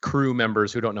crew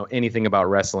members who don't know anything about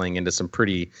wrestling into some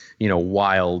pretty,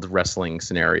 wild wrestling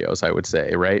scenarios, I would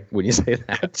say, right? Would you say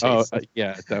that, Jason? Oh,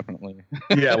 yeah, definitely.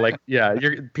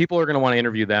 People are going to want to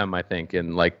interview them, I think,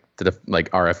 in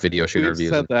RF video shoot interviews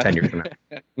 10 years from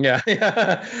now.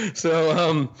 Yeah.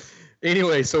 So,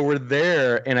 anyway, so we're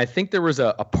there, and I think there was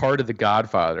a part of the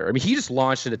Godfather. I mean, he just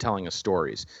launched into telling us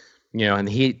stories, and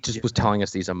he just was telling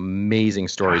us these amazing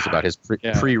stories about his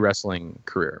pre-wrestling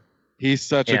career. He's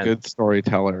such a good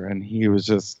storyteller, and it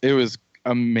was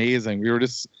amazing.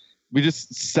 We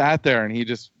just sat there, and he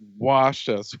just washed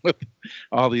us with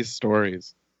all these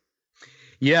stories.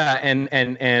 Yeah, and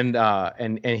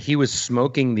he was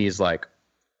smoking these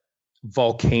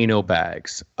volcano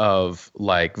bags of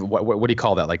like what do you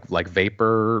call that, like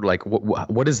vapor, like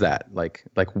what is that, like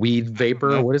weed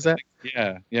vapor, what is that?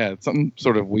 Yeah it's some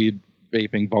sort of weed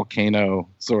vaping volcano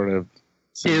sort of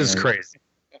scenario. Is crazy.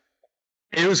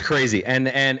 It was crazy. And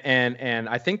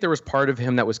I think there was part of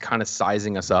him that was kind of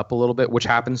sizing us up a little bit, which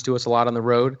happens to us a lot on the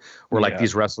road, where like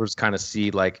these wrestlers kind of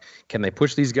see like, can they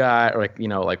push these guys, or like, you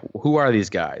know, like who are these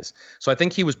guys? So I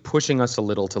think he was pushing us a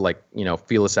little to like, you know,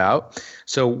 feel us out.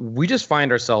 So we just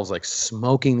find ourselves like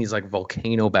smoking these like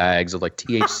volcano bags of like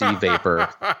THC vapor.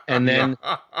 And then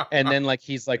like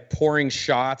he's like pouring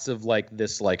shots of like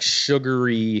this like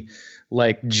sugary,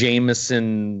 like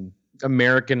Jameson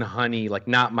American honey, like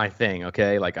not my thing,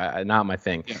 okay, like not my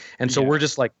thing. And so we're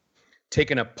just like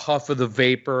taking a puff of the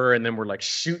vapor, and then we're like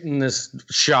shooting this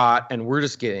shot, and we're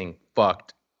just getting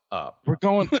fucked up. We're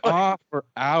going off for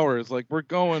hours, like we're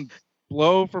going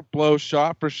blow for blow,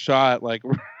 shot for shot, like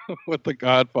with the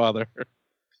Godfather.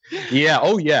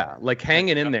 Like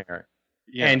hanging in there.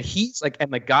 And he's like,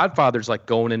 and the Godfather's like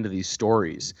going into these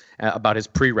stories about his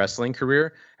pre-wrestling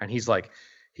career, and he's like,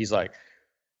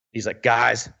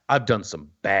 guys, I've done some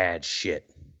bad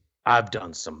shit.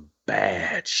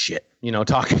 You know,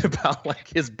 talking about like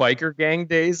his biker gang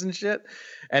days and shit.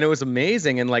 And it was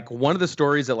amazing. And like one of the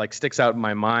stories that like sticks out in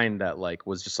my mind that like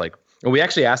was just like, and we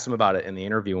actually asked him about it in the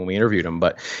interview when we interviewed him,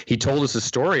 but he told us a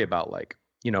story about like,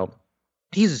 you know,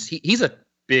 he's a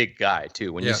big guy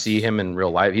too. When you see him in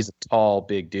real life, he's a tall,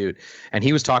 big dude. And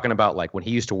he was talking about like when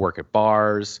he used to work at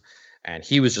bars, and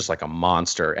he was just like a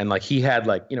monster. And like he had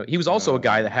like, you know, he was also a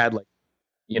guy that had like,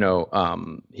 you know,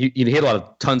 he had a lot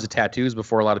of tons of tattoos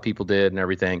before a lot of people did and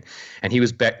everything. And he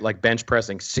was like bench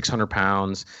pressing 600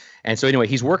 pounds. And so anyway,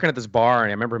 he's working at this bar, and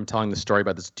I remember him telling the story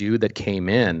about this dude that came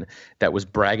in that was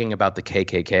bragging about the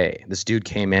KKK. This dude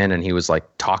came in and he was like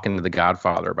talking to the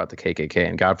Godfather about the KKK,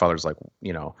 and Godfather's like,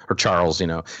 you know, or Charles, you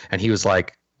know, and he was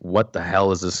like, what the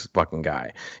hell is this fucking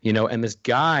guy? You know, and this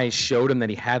guy showed him that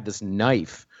he had this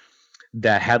knife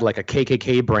that had like a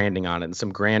KKK branding on it and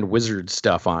some Grand Wizard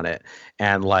stuff on it.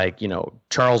 And like, you know,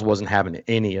 Charles wasn't having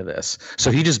any of this.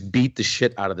 So he just beat the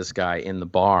shit out of this guy in the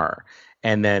bar,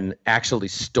 and then actually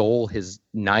stole his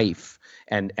knife.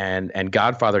 And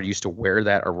Godfather used to wear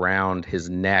that around his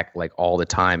neck like all the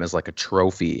time as like a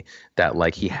trophy that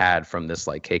like he had from this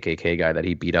like KKK guy that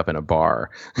he beat up in a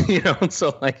bar, you know? And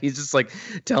so like, he's just like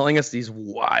telling us these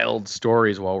wild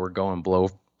stories while we're going blow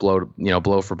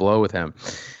for blow with him.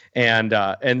 And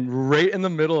right in the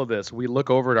middle of this, we look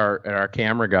over at our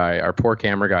camera guy, our poor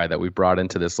camera guy that we brought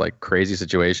into this like crazy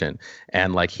situation,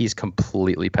 and like he's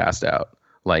completely passed out,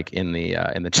 like in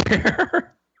the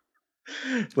chair.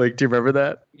 Like, do you remember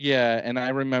that? Yeah, and I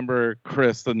remember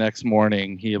Chris the next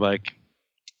morning. He like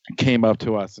came up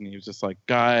to us and he was just like,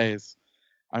 "Guys,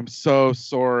 I'm so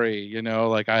sorry. You know,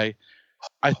 like I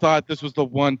thought this was the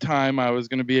one time I was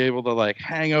going to be able to like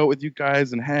hang out with you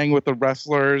guys and hang with the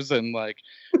wrestlers and like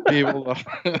be able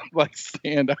to like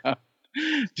stand up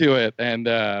to it." And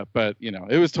but you know,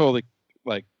 it was totally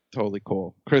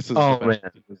cool. Chris's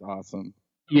was awesome.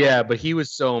 Yeah, but he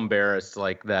was so embarrassed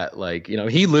like that, like, you know,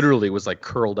 he literally was like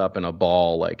curled up in a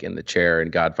ball like in the chair in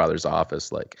Godfather's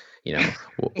office, like, you know,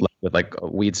 with like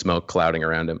weed smoke clouding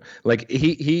around him. Like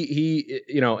he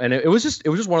you know, and it was just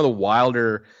one of the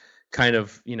wilder kind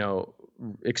of, you know,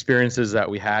 experiences that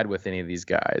we had with any of these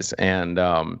guys. And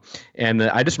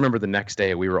I just remember the next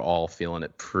day we were all feeling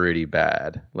it pretty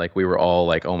bad. Like we were all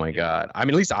like, oh my God. I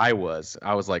mean, at least I was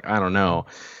like, I don't know.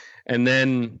 And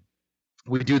then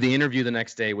we do the interview the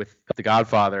next day with the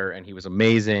Godfather, and he was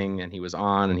amazing, and he was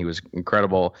on, and he was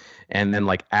incredible. And then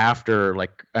like after,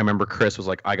 like I remember Chris was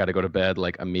like, I got to go to bed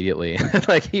like immediately.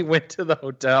 Like he went to the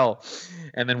hotel,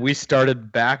 and then we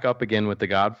started back up again with the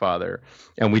Godfather,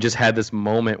 and we just had this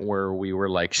moment where we were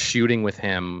like shooting with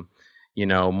him, you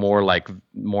know, more like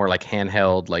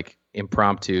handheld, like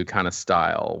impromptu kind of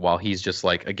style, while he's just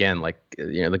like, again, like,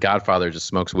 you know, the Godfather just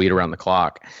smokes weed around the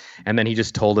clock. And then he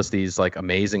just told us these like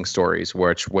amazing stories,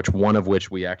 which one of which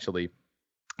we actually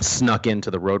snuck into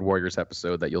the Road Warriors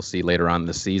episode that you'll see later on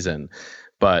this season.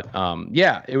 But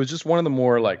yeah, it was just one of the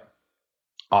more like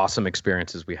awesome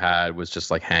experiences we had, was just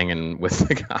like hanging with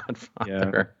the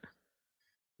Godfather.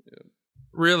 Yeah.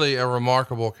 Really a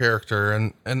remarkable character,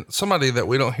 and somebody that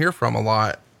we don't hear from a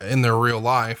lot in their real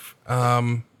life.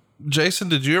 Jason,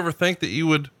 did you ever think that you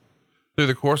would, through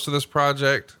the course of this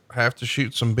project, have to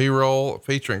shoot some B-roll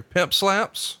featuring pimp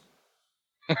slaps?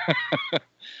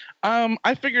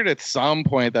 I figured at some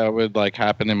point that would like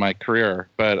happen in my career,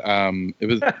 but it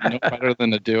was no better than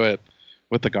to do it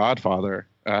with the Godfather.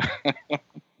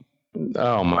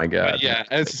 Oh my God. But yeah,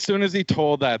 as soon as he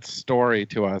told that story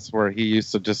to us where he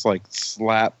used to just like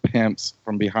slap pimps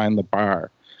from behind the bar,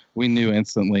 we knew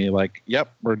instantly, like,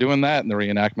 yep, we're doing that in the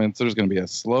reenactments. There's going to be a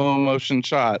slow motion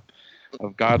shot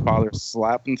of Godfather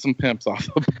slapping some pimps off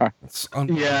the bar.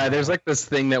 Yeah, there's like this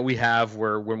thing that we have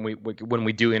where when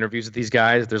we do interviews with these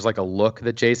guys, there's like a look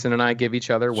that Jason and I give each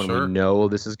other when we know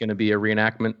this is going to be a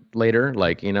reenactment later.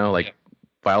 Like, you know, like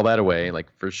file that away. Like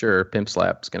for sure, pimp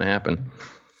slap's going to happen.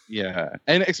 Yeah,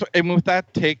 and with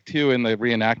that take too in the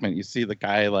reenactment, you see the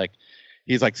guy like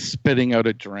he's like spitting out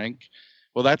a drink.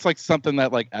 Well, that's like something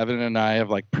that like Evan and I have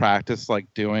like practiced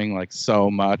like doing like so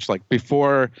much. Like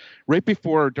right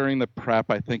before during the prep,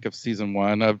 I think of season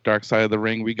 1 of Dark Side of the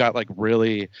Ring, we got like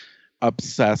really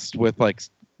obsessed with like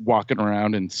walking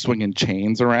around and swinging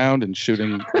chains around and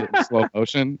shooting in slow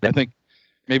motion. I think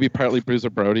maybe partly Bruiser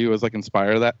Brody was like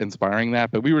inspiring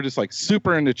that, but we were just like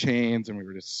super into chains and we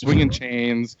were just swinging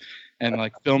chains and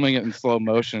like filming it in slow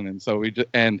motion. And so we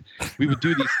would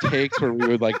do these takes where we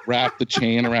would like wrap the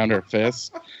chain around our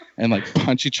fist and like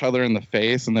punch each other in the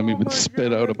face. And then we would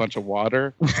spit out a bunch of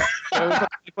water. So it was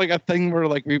like a thing where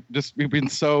like we've been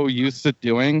so used to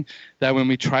doing that when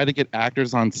we try to get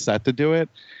actors on set to do it,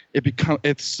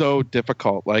 it's so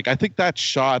difficult. Like, I think that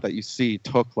shot that you see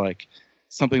took like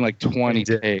something like 20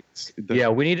 takes. Yeah,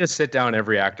 we need to sit down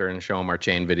every actor and show them our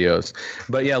chain videos.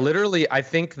 But yeah, literally, I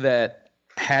think that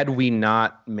had we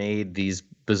not made these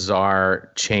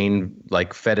bizarre chain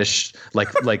like fetish like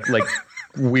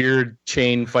weird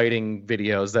chain fighting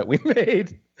videos that we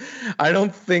made, I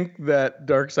don't think that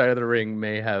Dark Side of the Ring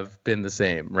may have been the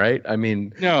same, right? I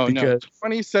mean, no.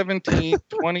 2017,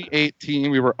 2018,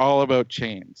 we were all about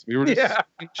chains. We were just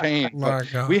chains. My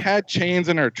God. We had chains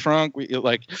in our trunk. We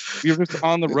were just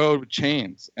on the road with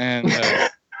chains, and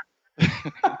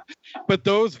but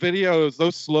those videos,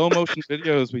 those slow motion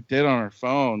videos we did on our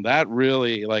phone, that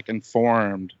really like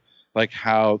informed like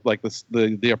how like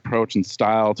the approach and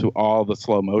style to all the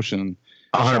slow motion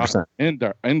 100%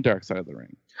 in Dark Side of the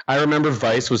Ring. I remember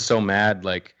Vice was so mad,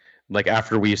 like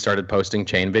after we started posting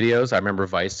chain videos, I remember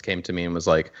Vice came to me and was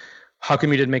like, how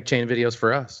come you didn't make chain videos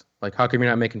for us? Like, how come you're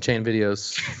not making chain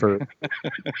videos for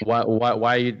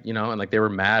why you know? And like, they were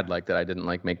mad like that I didn't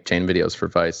like make chain videos for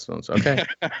Vice. So it's okay.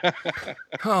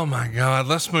 Oh my God.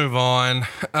 Let's move on.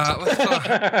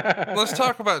 Let's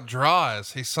talk about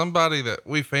Droz. He's somebody that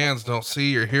we fans don't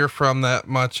see or hear from that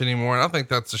much anymore. And I think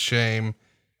that's a shame.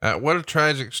 What a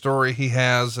tragic story he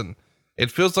has. And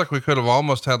it feels like we could have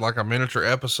almost had like a miniature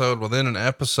episode within an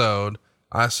episode.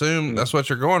 I assume that's what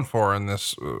you're going for in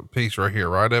this piece right here,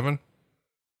 right, Evan?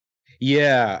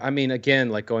 Yeah. I mean, again,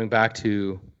 like going back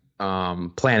to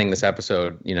planning this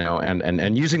episode, you know,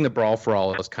 and using the Brawl for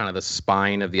All as kind of the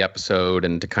spine of the episode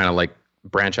and to kind of like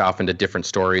branch off into different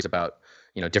stories about,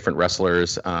 you know, different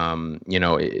wrestlers. You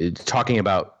know, talking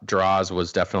about Droz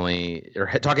was definitely, or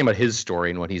talking about his story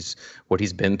and what he's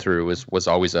been through was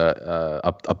always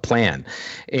a plan.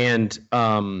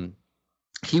 And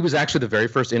he was actually the very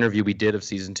first interview we did of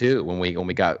season 2 when we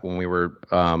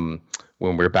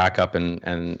were back up and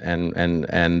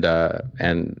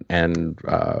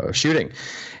shooting,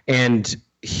 and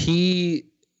he,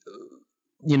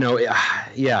 you know,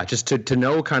 yeah, just to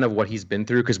know kind of what he's been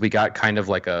through, because we got kind of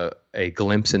like a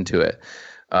glimpse into it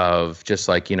of just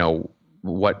like, you know,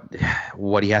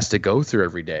 what he has to go through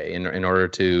every day in order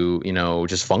to, you know,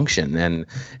 just function. And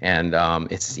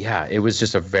it was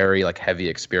just a very like heavy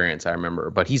experience, I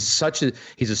remember. But he's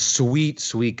a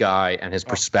sweet guy, and his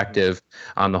perspective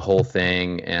on the whole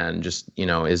thing and just, you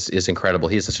know, is incredible.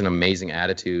 He has such an amazing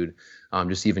attitude,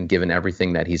 just even given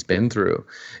everything that he's been through.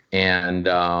 And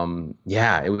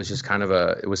it was just kind of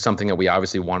it was something that we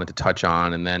obviously wanted to touch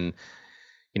on. And then,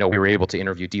 you know, we were able to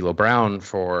interview D'Lo Brown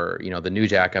for, you know, the New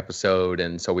Jack episode.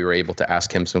 And so we were able to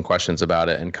ask him some questions about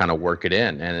it and kind of work it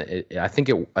in. And I think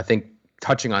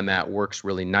touching on that works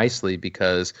really nicely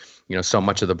because, you know, so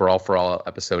much of the Brawl for All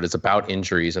episode is about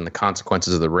injuries and the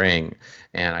consequences of the ring.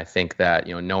 And I think that,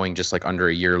 you know, knowing just like under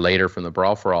a year later from the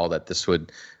Brawl for All that this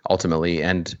would ultimately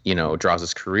end, you know,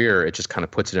 Droz's career, it just kind of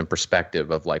puts it in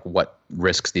perspective of like what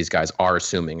risks these guys are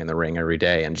assuming in the ring every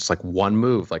day. And just like one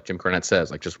move, like Jim Cornette says,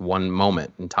 like just one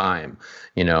moment in time,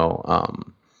 you know,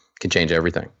 can change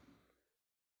everything.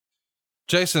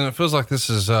 Jason, it feels like this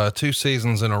is 2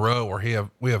 seasons in a row where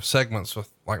we have segments with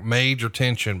like major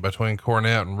tension between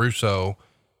Cornette and Russo.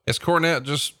 Is Cornette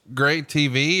just great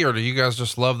TV, or do you guys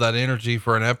just love that energy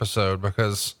for an episode?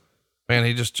 Because man,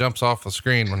 he just jumps off the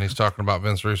screen when he's talking about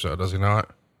Vince Russo, does he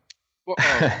not? Well,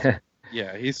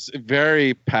 yeah, he's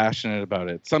very passionate about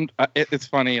it. It's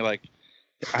funny, like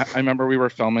I remember we were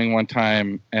filming one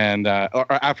time, and or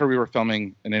after we were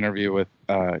filming an interview with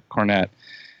Cornette,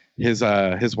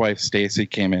 his wife Stacy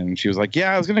came in, and she was like,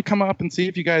 "Yeah, I was gonna come up and see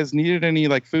if you guys needed any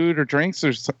like food or drinks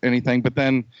or anything," but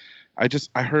then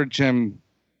I heard Jim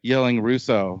yelling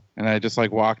Russo, and I just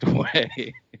like walked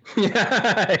away.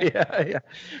 yeah.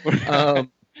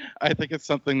 I think it's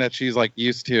something that she's like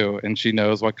used to, and she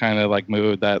knows what kind of like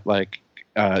mood that like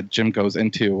Jim goes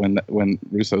into when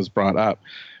Russo's brought up.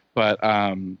 But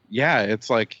it's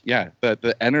like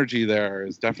the energy there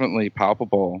is definitely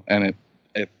palpable, and it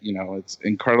it's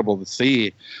incredible to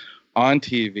see on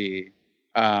TV.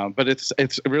 But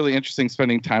it's really interesting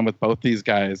spending time with both these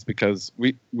guys, because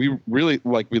we really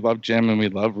we love Jim and we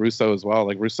love Russo as well.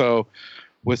 Like Russo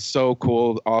was so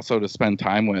cool also to spend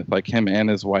time with. Like him and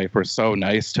his wife were so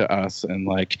nice to us and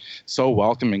like so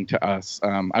welcoming to us.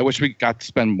 I wish we got to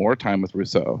spend more time with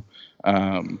Russo.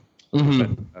 So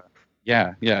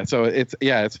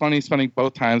it's funny spending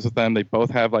both times with them. They both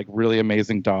have like really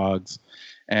amazing dogs.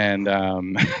 And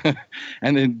and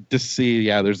then to see,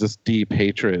 there's this deep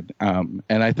hatred, and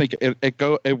I think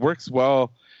it works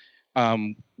well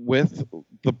with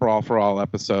the Brawl for All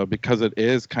episode, because it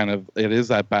is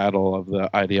that battle of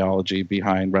the ideology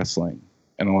behind wrestling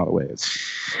in a lot of ways.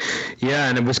 Yeah,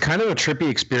 and it was kind of a trippy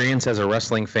experience as a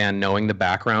wrestling fan, knowing the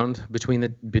background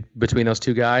between those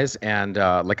two guys. And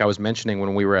like I was mentioning,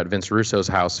 when we were at Vince Russo's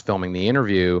house filming the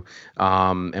interview,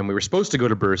 and we were supposed to go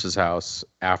to Bruce's house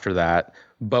after that,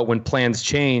 but when plans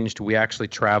changed, we actually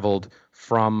traveled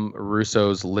from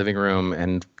Russo's living room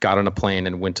and got on a plane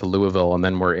and went to Louisville, and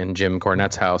then we're in Jim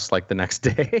Cornette's house like the next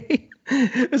day.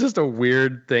 It's just a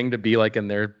weird thing to be like in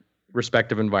their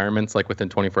respective environments, like within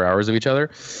 24 hours of each other,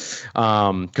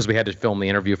 because we had to film the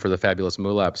interview for the Fabulous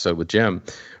Moolah episode with Jim.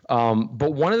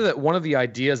 But one of the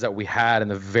ideas that we had in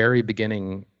the very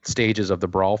beginning stages of the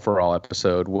Brawl for All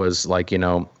episode was like,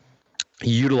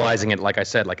 utilizing it, like I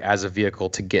said, like as a vehicle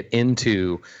to get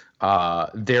into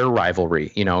their rivalry,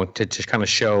 to kind of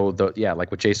show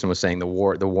like what Jason was saying, the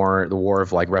war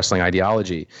of like wrestling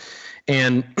ideology.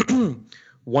 And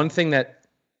one thing that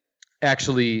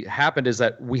actually happened is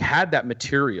that we had that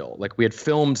material, like we had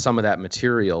filmed some of that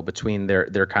material between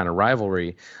their kind of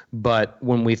rivalry, but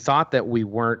when we thought that we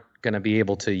weren't going to be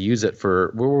able to use it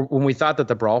when we thought that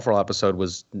the Brawl for All episode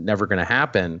was never going to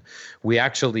happen, we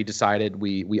actually decided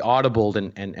we audibled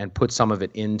and put some of it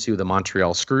into the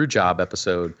Montreal Screwjob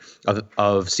episode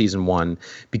of season 1,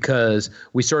 because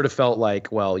we sort of felt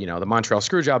like, well, the Montreal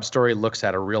Screwjob story looks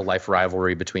at a real life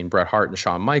rivalry between Bret Hart and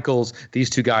Shawn Michaels.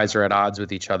 These two guys are at odds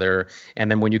with each other.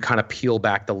 And then when you kind of peel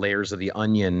back the layers of the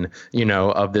onion,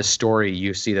 of this story,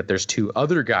 you see that there's two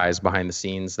other guys behind the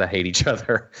scenes that hate each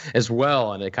other as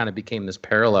well. And it kind of became this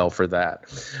parallel for that.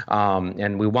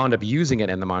 And we wound up using it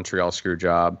in the Montreal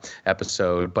Screwjob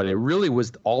episode, but it really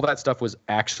was, all that stuff was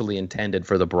actually intended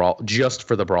for the Brawl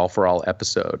for All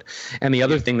episode. And the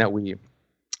other thing that we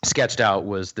sketched out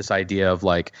was this idea of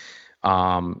like,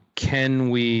 can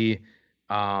we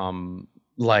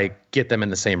like get them in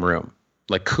the same room?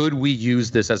 Like, could we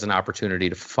use this as an opportunity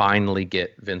to finally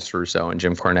get Vince Russo and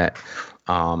Jim Cornette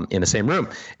in the same room?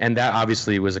 And that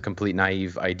obviously was a complete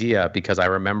naive idea, because I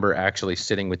remember actually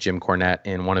sitting with Jim Cornette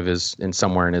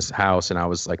somewhere in his house, and I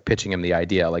was like pitching him the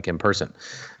idea, like in person.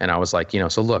 And I was like,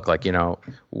 so look, like,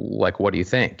 like, what do you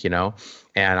think? And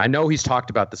I know he's talked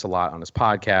about this a lot on his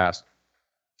podcast,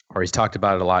 or he's talked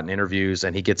about it a lot in interviews,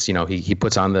 and he gets, he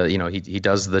puts on the, he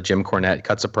does the Jim Cornette,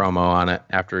 cuts a promo on it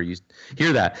after you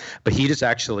hear that. But he just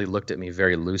actually looked at me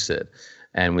very lucid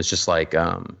and was just like,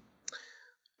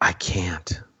 I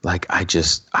can't, like, I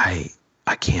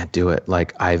can't do it.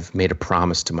 Like, I've made a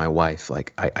promise to my wife.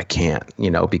 Like, I can't,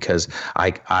 because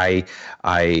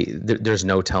there's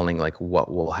no telling like what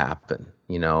will happen.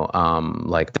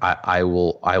 Like I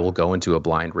will go into a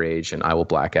blind rage and I will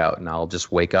black out and I'll just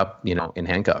wake up, in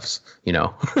handcuffs,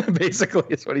 basically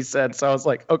is what he said. So I was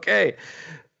like, okay,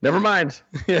 never mind.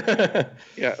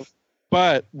 Yeah.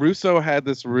 But Russo had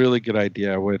this really good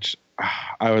idea, which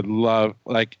I would love,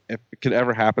 like, if it could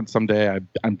ever happen someday,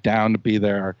 I'm down to be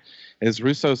there, is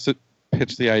Russo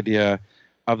pitched the idea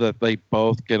of that they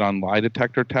both get on lie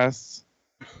detector tests,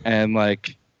 and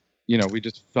like, we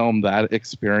just film that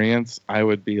experience. I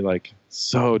would be like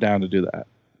so down to do that.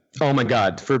 Oh my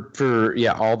God. For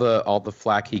all the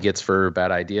flack he gets for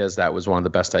bad ideas, that was one of the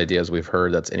best ideas we've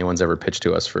heard that's anyone's ever pitched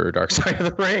to us for Dark Side of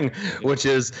the Ring, which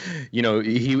is,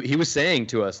 he was saying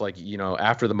to us, like,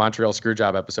 after the Montreal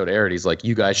Screwjob episode aired, he's like,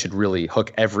 you guys should really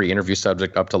hook every interview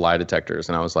subject up to lie detectors.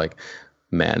 And I was like,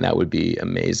 man, that would be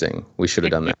amazing. We should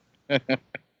have done that.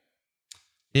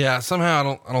 Yeah.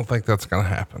 Somehow I don't think that's going to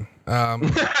happen.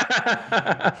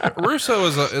 Russo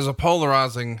is a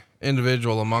polarizing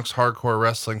individual amongst hardcore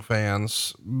wrestling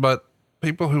fans, but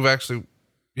people who've actually,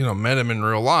 met him in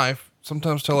real life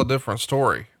sometimes tell a different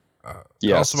story.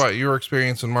 Tell us about your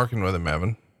experience in working with him,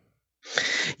 Evan.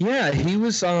 Yeah, he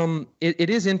was, it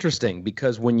is interesting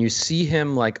because when you see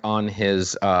him like on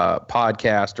his,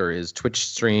 podcast or his Twitch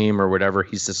stream or whatever,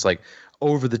 he's just like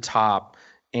over the top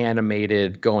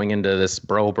animated going into this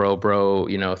bro,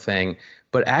 thing.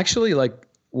 But actually, like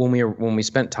when we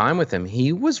spent time with him,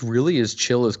 he was really as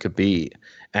chill as could be.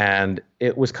 And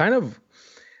it was kind of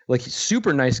like he's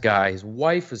super nice guy. His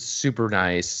wife is super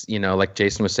nice, like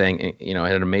Jason was saying,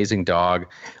 had an amazing dog.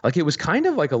 Like it was kind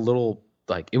of like a little,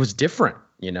 like it was different,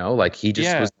 like he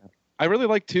just was. I really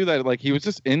like too that like he was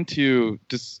just into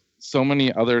just so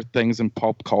many other things in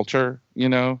pulp culture,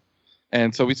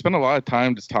 and so we spent a lot of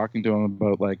time just talking to him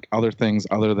about like other things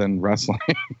other than wrestling.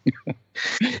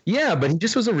 Yeah, but he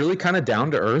just was a really kind of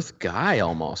down to earth guy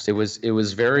almost. It was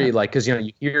very like, cause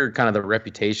you hear kind of the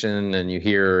reputation and you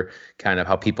hear kind of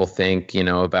how people think,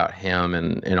 about him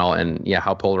and all, and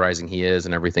how polarizing he is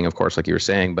and everything, of course, like you were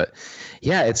saying, but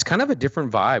yeah, it's kind of a different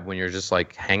vibe when you're just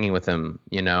like hanging with him,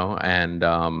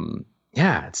 and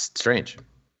it's strange.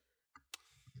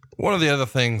 One of the other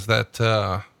things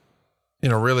that,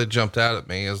 really jumped out at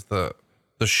me is the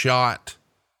shot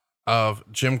of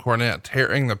Jim Cornette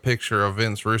tearing the picture of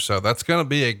Vince Russo. That's going to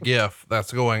be a GIF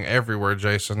that's going everywhere.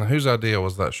 Jason, whose idea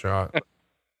was that shot?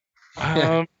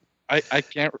 I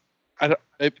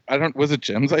don't, was it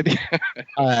Jim's idea?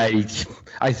 I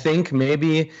think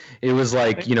maybe it was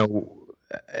like,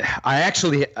 I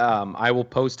actually, I will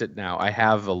post it now. I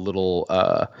have a little,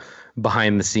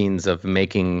 behind the scenes of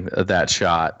making that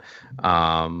shot,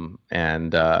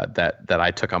 and that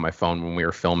I took on my phone when we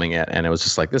were filming it, and it was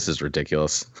just like, this is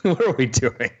ridiculous. What are we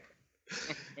doing?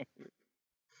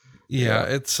 Yeah,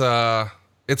 it's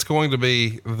going to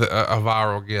be a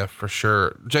viral GIF for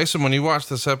sure. Jason, when you watch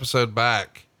this episode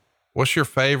back, what's your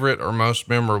favorite or most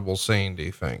memorable scene, do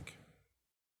you think?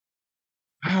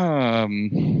 I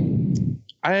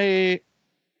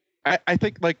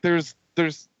think like there's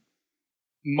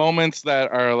moments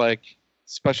that are like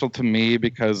special to me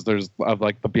because there's of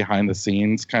like the behind the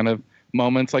scenes kind of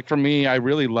moments. Like for me, I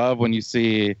really love when you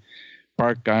see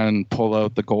Bart Gunn pull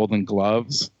out the golden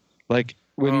gloves. Like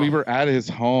when we were at his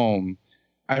home,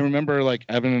 I remember like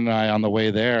Evan and I on the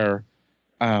way there,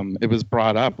 it was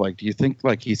brought up, like, do you think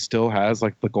like he still has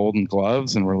like the golden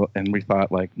gloves? And we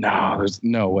thought like, no, there's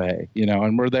no way,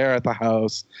 and we're there at the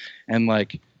house. And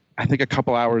like, I think a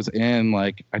couple hours in,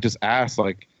 like I just asked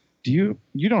like, you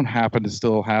don't happen to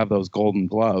still have those golden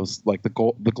gloves, like the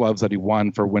gloves that he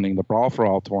won for winning the Brawl for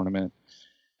All tournament?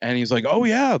 And he's like, oh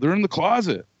yeah, they're in the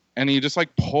closet. And he just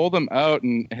like pulled them out,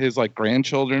 and his like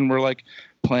grandchildren were like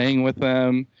playing with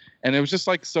them. And it was just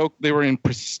like, so they were in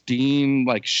pristine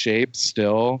like shape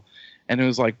still. And it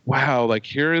was like, wow, like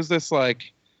here is this,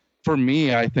 like, for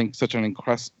me, I think such an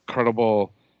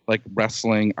incredible like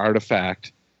wrestling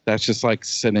artifact that's just like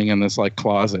sitting in this like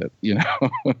closet,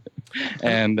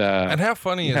 and how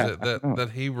funny is it that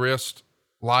he risked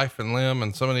life and limb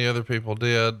and so many other people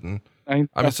did. And I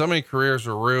mean, so many careers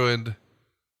are ruined,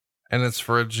 and it's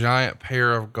for a giant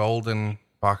pair of golden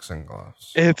boxing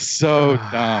gloves. It's so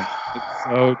dumb. It's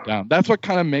so dumb. That's what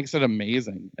kind of makes it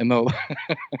amazing. And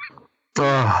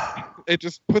it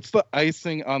just puts the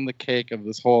icing on the cake of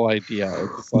this whole idea.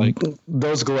 It's like,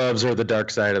 those gloves are the dark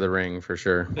side of the ring for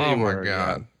sure. Oh my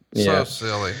God. So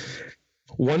silly.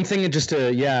 One thing just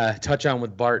to touch on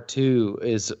with Bart too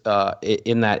is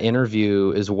in that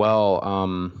interview as well,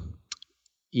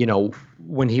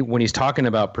 when he's talking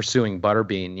about pursuing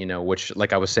Butterbean, which,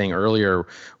 like I was saying earlier,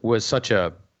 was such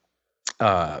a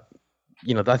I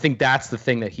think that's the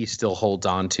thing that he still holds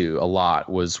on to a lot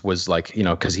was like,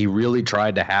 cause he really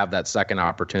tried to have that second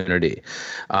opportunity,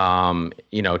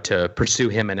 to pursue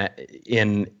him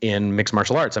in mixed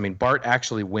martial arts. I mean, Bart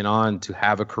actually went on to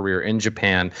have a career in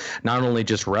Japan, not only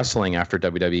just wrestling after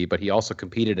WWE, but he also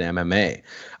competed in MMA,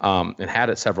 and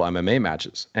had several MMA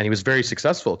matches, and he was very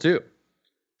successful too.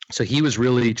 So he was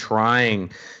really trying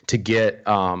to get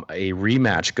a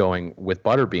rematch going with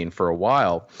Butterbean for a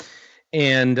while.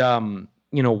 And,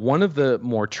 one of the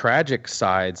more tragic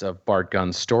sides of Bart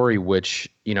Gunn's story, which,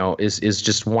 is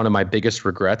just one of my biggest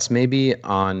regrets maybe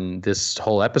on this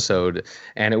whole episode.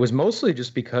 And it was mostly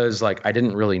just because like I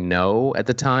didn't really know at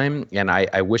the time. And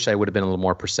I wish I would have been a little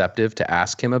more perceptive to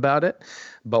ask him about it.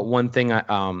 But one thing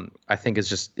I think is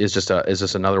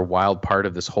just another wild part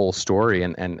of this whole story,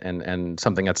 and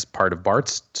something that's part of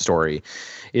Bart's story,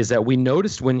 is that we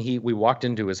noticed when we walked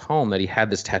into his home that he had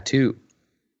this tattoo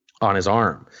on his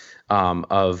arm.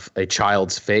 of a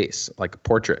child's face, like a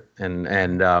portrait,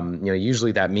 and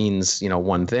usually that means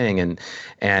one thing,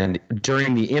 and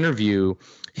during the interview,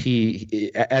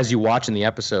 he, as you watch in the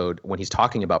episode, when he's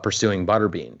talking about pursuing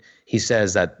Butterbean, he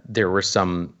says that there were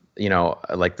some,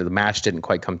 like the match didn't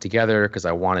quite come together because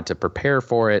I wanted to prepare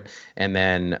for it. And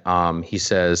then he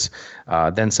says,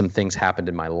 then some things happened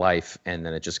in my life, and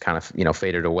then it just kind of,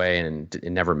 faded away, and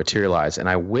it never materialized. And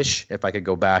I wish, if I could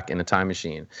go back in a time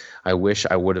machine, I wish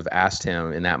I would have asked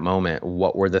him in that moment,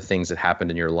 what were the things that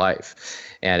happened in your life?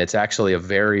 And it's actually a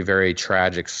very, very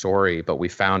tragic story, but we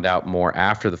found out more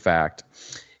after the fact,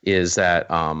 is that,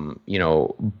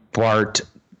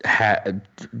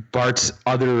 Bart's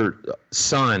other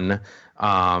son,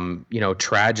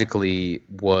 tragically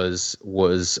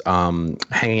was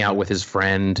hanging out with his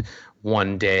friend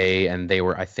one day, and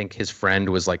I think his friend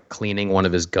was like cleaning one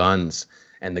of his guns,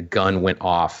 and the gun went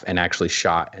off and actually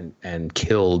shot and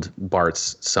killed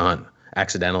Bart's son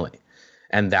accidentally.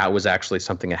 And that was actually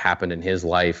something that happened in his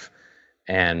life,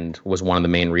 and was one of the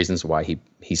main reasons why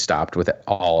he stopped with it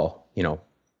all,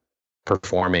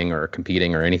 performing or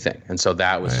competing or anything. And so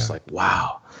that was just like,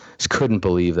 wow, just couldn't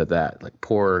believe that like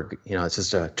poor, it's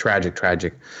just a tragic,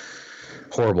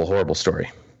 horrible story.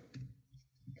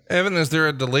 Evan, is there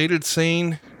a deleted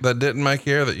scene that didn't make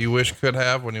air that you wish could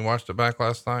have when you watched it back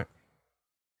last night?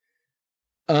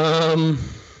 Oh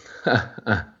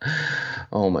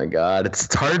my God.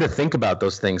 It's hard to think about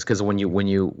those things, because when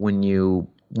you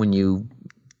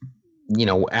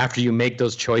after you make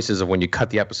those choices of when you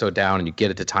cut the episode down and you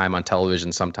get it to time on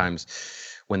television, sometimes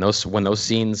when those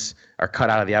scenes are cut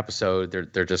out of the episode,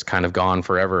 they're just kind of gone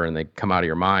forever and they come out of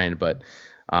your mind. But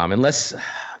unless,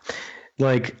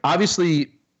 like,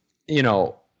 obviously,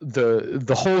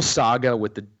 the whole saga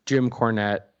with the Jim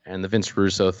Cornette and the Vince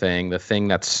Russo thing, the thing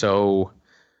that's so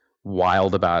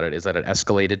wild about it is that it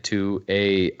escalated to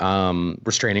a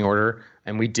restraining order,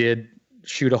 and we did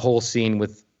shoot a whole scene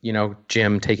with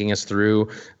Jim taking us through,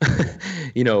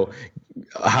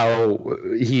 how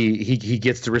he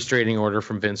gets the restraining order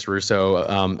from Vince Russo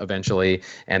eventually,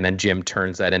 and then Jim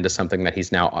turns that into something that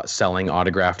he's now selling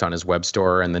autographed on his web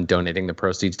store and then donating the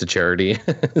proceeds to charity.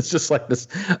 It's just like this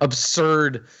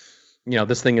absurd,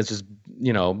 this thing is just,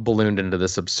 ballooned into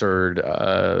this absurd,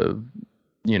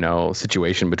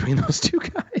 situation between those two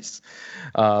guys.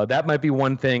 That might be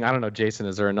one thing. I don't know, Jason,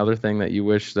 is there another thing that you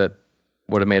wish that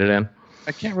would have made it in?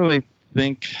 I can't really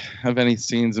think of any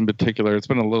scenes in particular. It's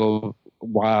been a little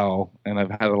while, and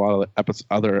I've had a lot of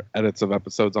other edits of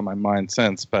episodes on my mind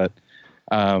since. But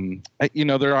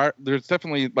there's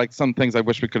definitely like some things I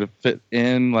wish we could have fit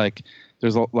in. Like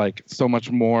there's like so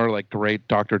much more like great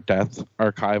Dr. Death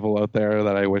archival out there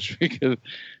that I wish we could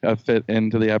fit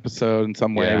into the episode in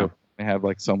some way. Yeah. We have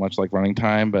like so much like running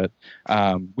time, but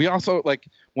we also like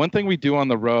one thing we do on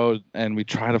the road, and we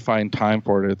try to find time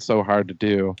for it. It's so hard to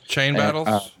do. Chain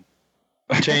battles,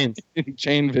 chain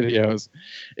videos,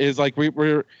 is like we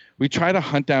try to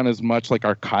hunt down as much like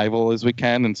archival as we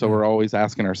can, and so we're always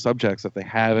asking our subjects if they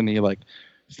have any like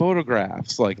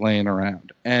photographs like laying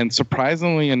around. And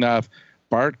surprisingly enough,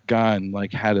 Bart Gunn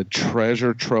like had a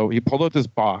treasure trove. He pulled out this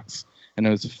box, and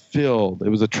it was filled. It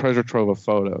was a treasure trove of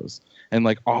photos. And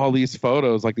like all these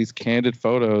photos, like these candid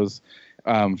photos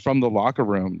from the locker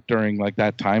room during like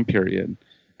that time period.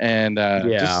 And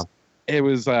it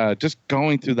was just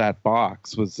going through that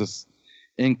box was just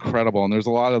incredible. And there's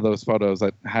a lot of those photos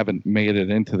that haven't made it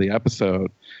into the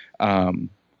episode.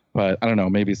 But I don't know,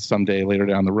 maybe someday later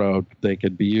down the road, they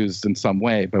could be used in some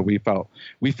way. But we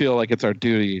feel like it's our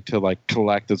duty to like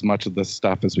collect as much of this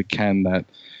stuff as we can, that,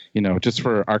 just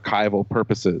for archival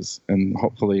purposes, and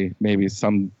hopefully maybe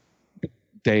some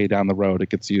day down the road it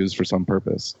gets used for some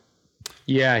purpose.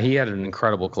 Yeah, he had an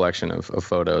incredible collection of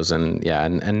photos, and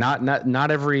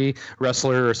not every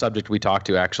wrestler or subject we talk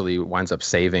to actually winds up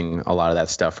saving a lot of that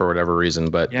stuff for whatever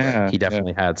reason, but he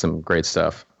definitely had some great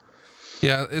stuff.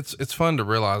 Yeah, it's fun to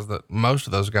realize that most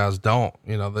of those guys don't,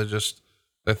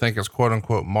 they think it's quote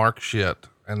unquote mark shit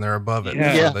and they're above it.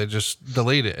 Yeah. So they just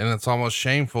delete it, and it's almost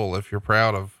shameful if you're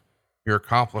proud of your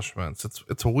accomplishments.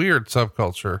 It's a weird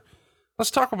subculture. Let's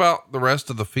talk about the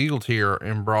rest of the field here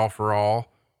in Brawl for All.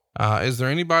 Is there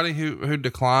anybody who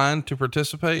declined to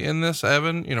participate in this,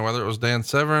 Evan? Whether it was Dan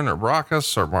Severn or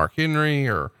Brockus or Mark Henry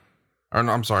or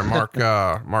no, I'm sorry, Mark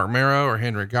Mero or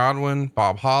Henry Godwin,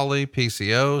 Bob Holly,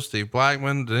 PCO, Steve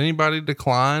Blackman. Did anybody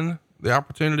decline the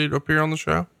opportunity to appear on the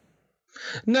show?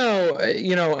 No,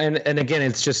 and again,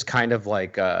 it's just kind of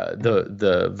like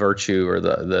the virtue or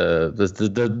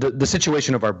the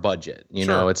situation of our budget.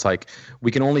 It's like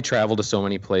we can only travel to so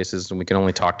many places and we can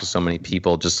only talk to so many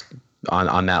people. Just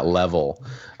on that level.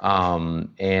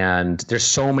 And there's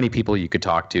so many people you could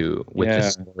talk to with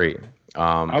this story.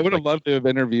 I would have loved to have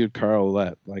interviewed Carl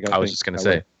Ouellette. I was just going to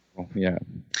say. Yeah.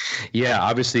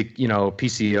 Obviously,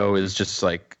 PCO is just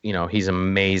like, he's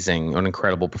amazing, an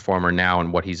incredible performer now,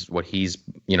 and what he's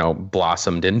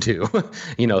blossomed into.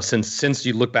 Since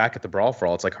you look back at the Brawl for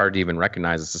All, it's like hard to even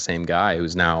recognize it's the same guy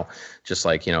who's now just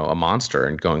like, a monster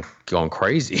and going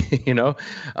crazy. So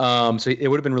it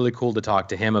would have been really cool to talk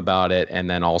to him about it, and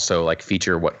then also like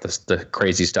feature what the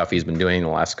crazy stuff he's been doing in the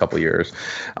last couple of years.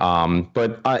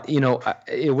 But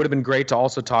it would have been great to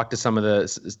also talk to some of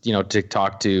to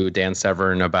talk to Dan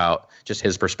Severn about just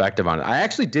his perspective on it. I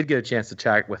actually did get a chance to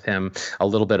chat with him a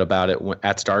little bit about it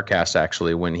at StarCast,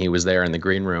 actually, when he was there in the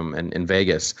green room in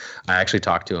Vegas. I actually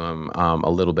talked to him a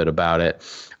little bit about it.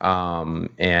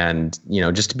 And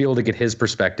just to be able to get his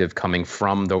perspective coming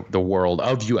from the world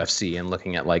of UFC and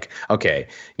looking at like, okay,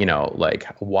 like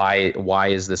why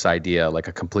is this idea like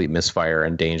a complete misfire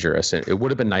and dangerous? It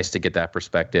would have been nice to get that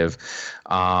perspective.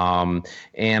 And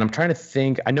I'm trying to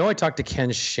think, I know I talked to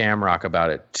Ken Shamrock about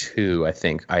it too. I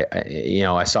think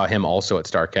I saw him also at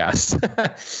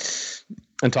StarCast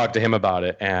and talked to him about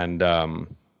it. And,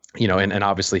 and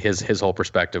obviously his whole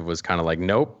perspective was kind of like,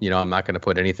 nope, I'm not going to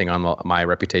put anything on my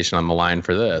reputation on the line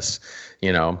for this,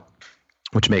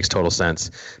 which makes total sense.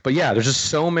 But yeah, there's just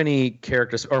so many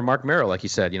characters, or Mark Merrill, like you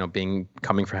said,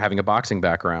 coming from having a boxing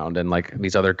background, and like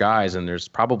these other guys. And there's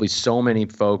probably so many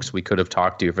folks we could have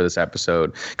talked to for this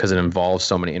episode because it involves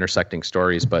so many intersecting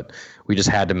stories, but we just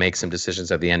had to make some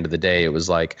decisions at the end of the day. It was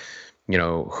like,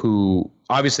 who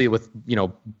obviously with,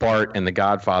 Bart and The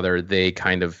Godfather, they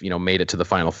kind of, made it to the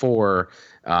final four.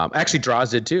 Actually,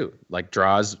 Draws did too. Like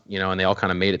Draws, and they all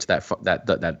kind of made it to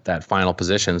that final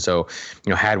position. So,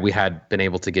 had we been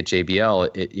able to get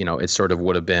JBL, it sort of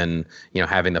would have been,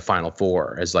 having the final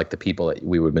four as like the people that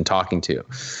we would have been talking to.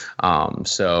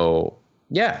 So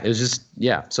yeah, it was just,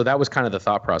 So that was kind of the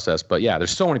thought process. But yeah,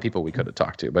 there's so many people we could have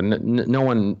talked to, but no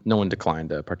one declined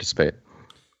to participate.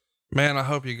 Man, I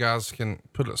hope you guys can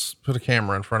put a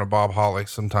camera in front of Bob Holly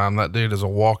sometime. That dude is a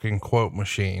walking quote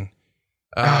machine.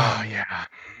 Yeah.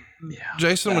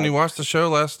 Jason, when you watched the show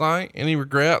last night, any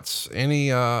regrets, any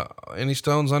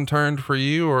stones unturned for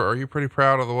you, or are you pretty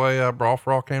proud of the way Brawl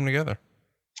for All came together?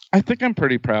 I think I'm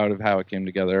pretty proud of how it came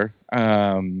together.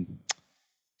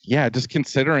 Just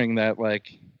considering that,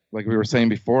 like we were saying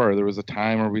before, there was a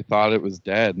time where we thought it was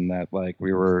dead, and that like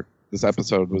this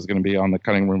episode was going to be on the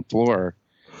cutting room floor.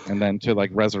 And then to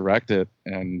like resurrect it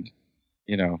and,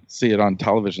 see it on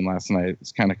television last night,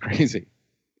 it's kind of crazy.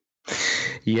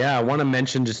 Yeah. I want to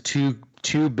mention just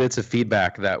two bits of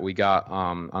feedback that we got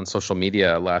on social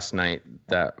media last night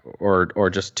or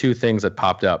just two things that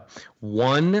popped up.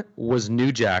 One was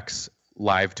New Jack's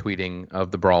live tweeting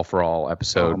of the Brawl for All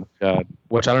episode, oh my God.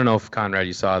 Which I don't know if Conrad,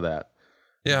 you saw that.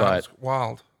 Yeah. But it's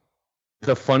wild.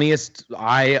 The funniest,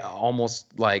 I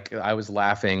was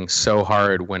laughing so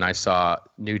hard when I saw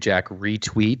New Jack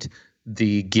retweet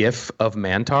the GIF of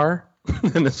Mantar.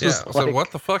 And this was like, what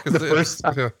the fuck is this?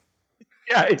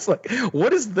 Yeah, it's like,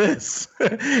 what is this?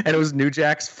 And it was New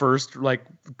Jack's first like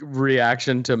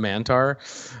reaction to Mantar.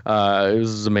 It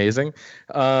was amazing.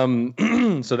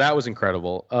 So that was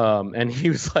incredible. And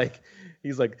he's like,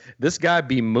 this guy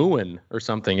be mooing or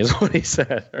something is what he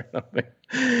said or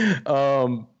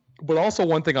something. But also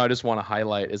one thing I just want to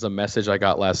highlight is a message I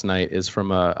got last night is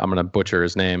from I'm going to butcher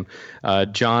his name,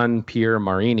 John Pierre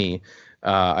Marini.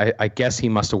 I guess he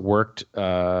must have worked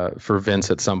for Vince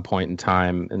at some point in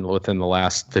time within the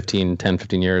last 15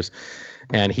 years.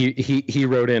 And he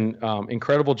wrote in,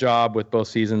 incredible job with both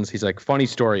seasons. He's like, funny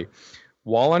story.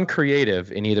 While on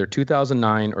creative in either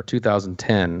 2009 or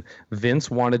 2010,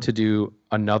 Vince wanted to do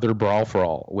another Brawl for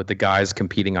All with the guys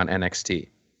competing on NXT.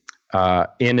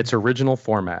 In its original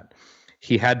format,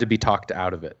 he had to be talked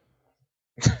out of it.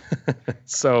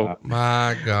 So,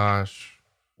 my gosh,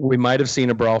 we might have seen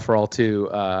a Brawl for All 2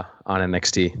 on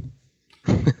NXT.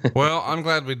 Well, I'm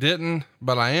glad we didn't,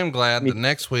 but I am glad that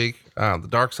next week, the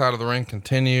Dark Side of the Ring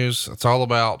continues. It's all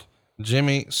about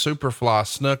Jimmy Superfly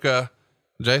Snuka.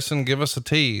 Jason, give us a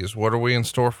tease. What are we in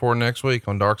store for next week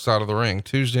on Dark Side of the Ring,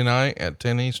 Tuesday night at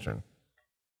 10 Eastern?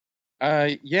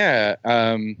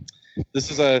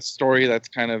 This is a story that's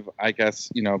kind of, I guess,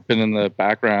 been in the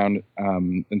background,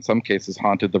 in some cases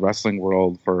haunted the wrestling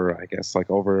world for, I guess, like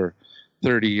over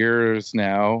 30 years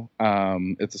now.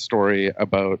 It's a story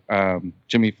about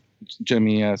Jimmy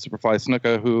Superfly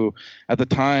Snuka, who at the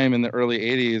time in the early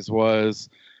 80s was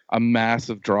a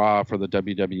massive draw for the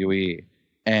WWE.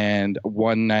 And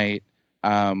one night,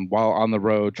 while on the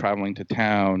road traveling to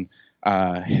town,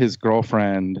 his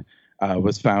girlfriend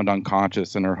was found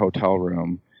unconscious in her hotel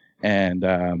room, and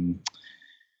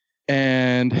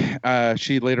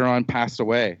she later on passed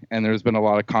away. And there's been a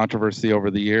lot of controversy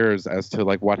over the years as to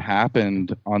like what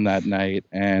happened on that night,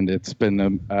 and it's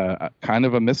been a kind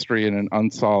of a mystery and an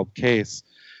unsolved case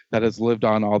that has lived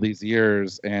on all these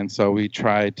years. And so we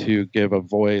try to give a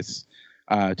voice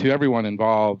to everyone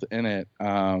involved in it.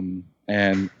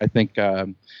 And I think, I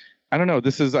don't know,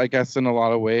 this is, I guess, in a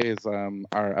lot of ways,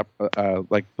 our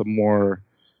like the more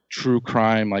true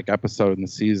crime like episode in the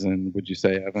season. Would you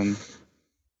say, Evan?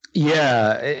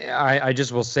 Yeah, I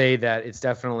just will say that it's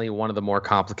definitely one of the more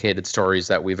complicated stories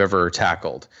that we've ever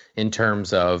tackled in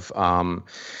terms of,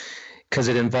 because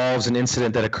it involves an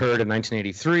incident that occurred in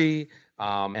 1983.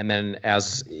 And then,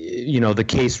 as you know, the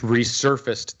case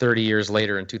resurfaced 30 years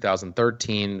later in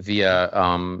 2013 via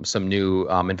some new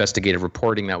investigative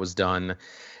reporting that was done,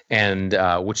 and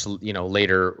which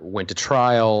later went to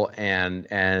trial. And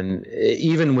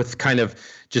even with kind of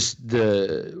just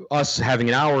us having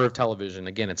an hour of television,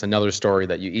 again, it's another story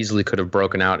that you easily could have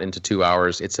broken out into 2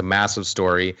 hours. It's a massive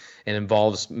story. It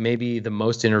involves maybe the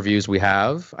most interviews we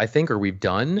have, I think, or we've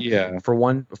done for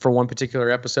one particular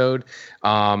episode.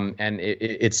 And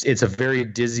it's a very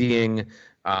dizzying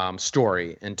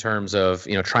story in terms of,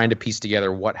 trying to piece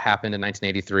together what happened in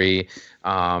 1983,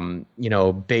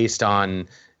 based on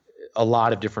a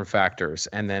lot of different factors,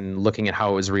 and then looking at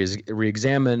how it was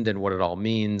re-examined and what it all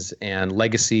means and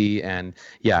legacy. And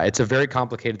yeah, it's a very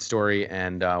complicated story,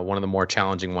 and one of the more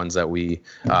challenging ones that we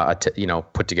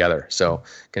put together. So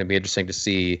going to be interesting to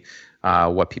see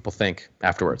what people think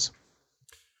afterwards.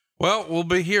 Well, we'll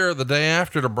be here the day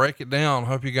after to break it down.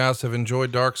 Hope you guys have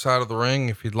enjoyed Dark Side of the Ring.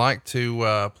 If you'd like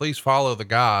to, please follow the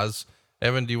guys.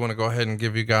 Evan, do you want to go ahead and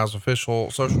give you guys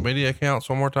official social media accounts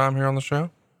one more time here on the show?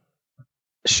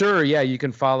 Sure. Yeah. You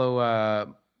can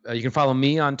follow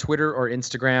me on Twitter or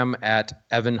Instagram at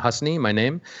Evan Husney, my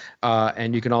name.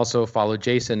 And you can also follow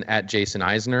Jason at Jason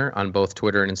Eisner on both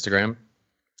Twitter and Instagram.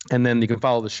 And then you can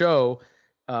follow the show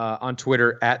on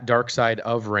Twitter at Dark Side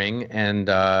of Ring and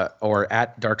or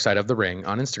at Dark Side of the Ring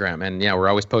on Instagram. And yeah, we're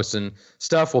always posting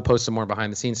stuff. We'll post some more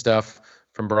behind the scenes stuff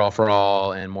from Brawl for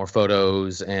All and more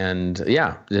photos. And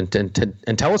yeah, and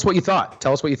tell us what you thought.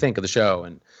 Tell us what you think of the show.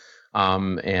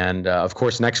 And of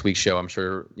course, next week's show, I'm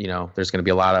sure, there's going to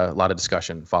be a lot of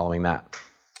discussion following that.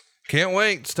 Can't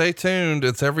wait. Stay tuned.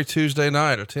 It's every Tuesday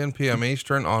night at 10 p.m.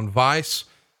 Eastern on Vice,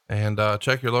 and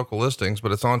check your local listings,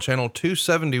 but it's on channel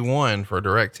 271 for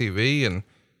DirecTV. And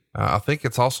I think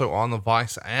it's also on the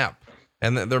Vice app,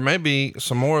 and there may be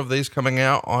some more of these coming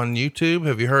out on YouTube.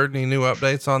 Have you heard any new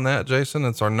updates on that, Jason?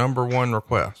 It's our number one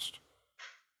request.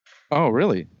 Oh,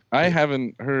 really? I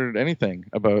haven't heard anything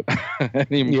about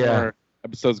any more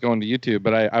episodes going to YouTube,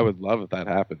 but I would love if that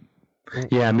happened.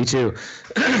 Yeah, me too.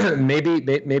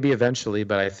 maybe eventually,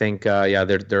 but I think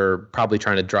they're probably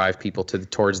trying to drive people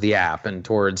towards the app and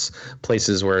towards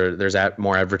places where there's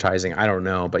more advertising. I don't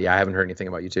know, but yeah, I haven't heard anything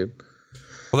about YouTube.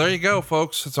 Well, there you go,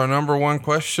 folks. It's our number one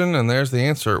question, and there's the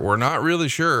answer. We're not really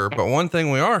sure, but one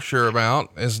thing we are sure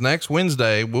about is next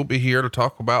Wednesday we'll be here to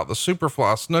talk about the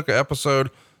Superfly Snuka episode.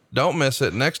 Don't miss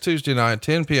it next Tuesday night,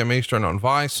 10 p.m. Eastern on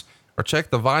Vice, or check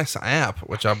the Vice app,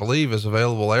 which I believe is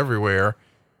available everywhere.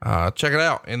 Check it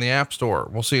out in the App Store.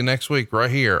 We'll see you next week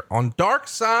right here on Dark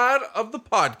Side of the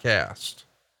Podcast.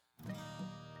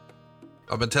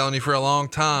 I've been telling you for a long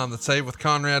time that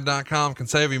SaveWithConrad.com can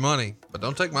save you money, but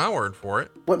don't take my word for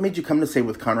it. What made you come to Save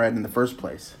with Conrad in the first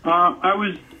place? I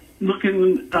was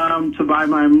looking to buy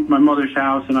my mother's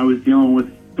house, and I was dealing with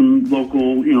some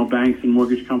local, banks and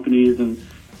mortgage companies, and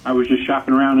I was just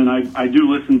shopping around, and I do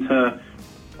listen to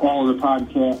all of the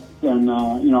podcasts, and,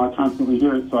 I constantly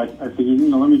hear it. So I figured,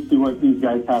 let me see what these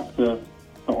guys have to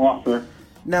offer.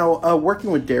 Now,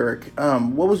 working with Derek,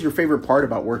 what was your favorite part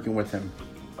about working with him?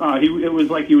 It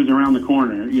was like he was around the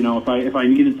corner. If I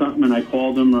needed something and I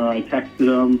called him or I texted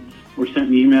him or sent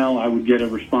an email, I would get a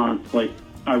response like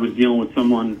I was dealing with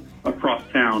someone across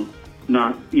town,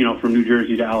 not, from New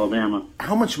Jersey to Alabama.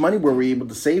 How much money were we able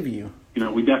to save you?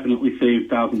 We definitely saved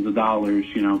thousands of dollars,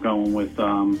 going with,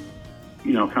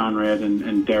 Conrad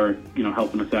and Derek,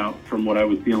 helping us out from what I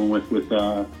was dealing with, what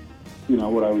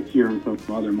I was hearing from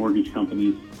other mortgage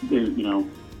companies.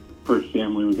 First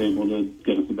Family was able to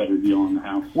get us a better deal on the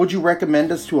house. Would you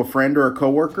recommend us to a friend or a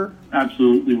coworker?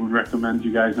 Absolutely would recommend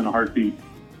you guys in a heartbeat.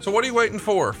 So what are you waiting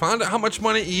for? Find out how much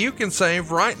money you can save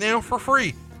right now for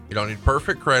free. You don't need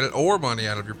perfect credit or money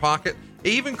out of your pocket.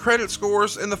 Even credit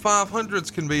scores in the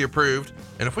 500s can be approved.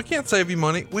 And if we can't save you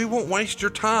money, we won't waste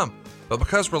your time. But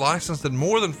because we're licensed in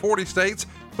more than 40 states,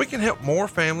 we can help more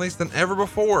families than ever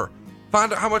before.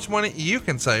 Find out how much money you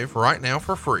can save right now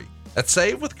for free at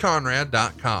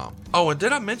savewithconrad.com. Oh, and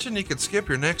did I mention you could skip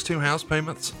your next 2 house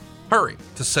payments? Hurry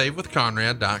to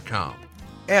savewithconrad.com.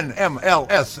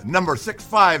 NMLS number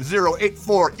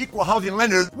 65084, Equal Housing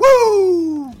Lenders.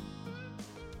 Woo!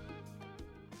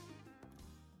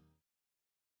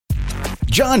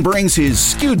 John brings his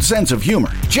skewed sense of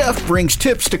humor. Jeff brings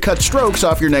tips to cut strokes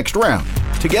off your next round.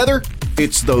 Together,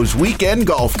 it's those weekend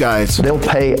golf guys. They'll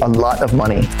pay a lot of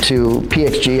money to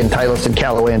PXG and Titleist and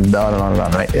Callaway and on and on and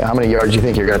on, right? How many yards do you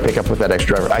think you're going to pick up with that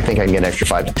extra driver? I think I can get an extra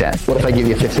 5 to 10. What if I give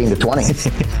you 15 to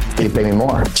 20? You pay me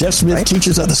more. Jeff Smith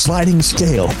teaches on the sliding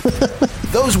scale.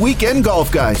 Those Weekend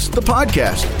Golf Guys, the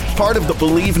podcast, part of the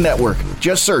Believe Network.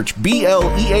 Just search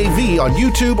BLEAV on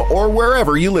YouTube or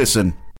wherever you listen.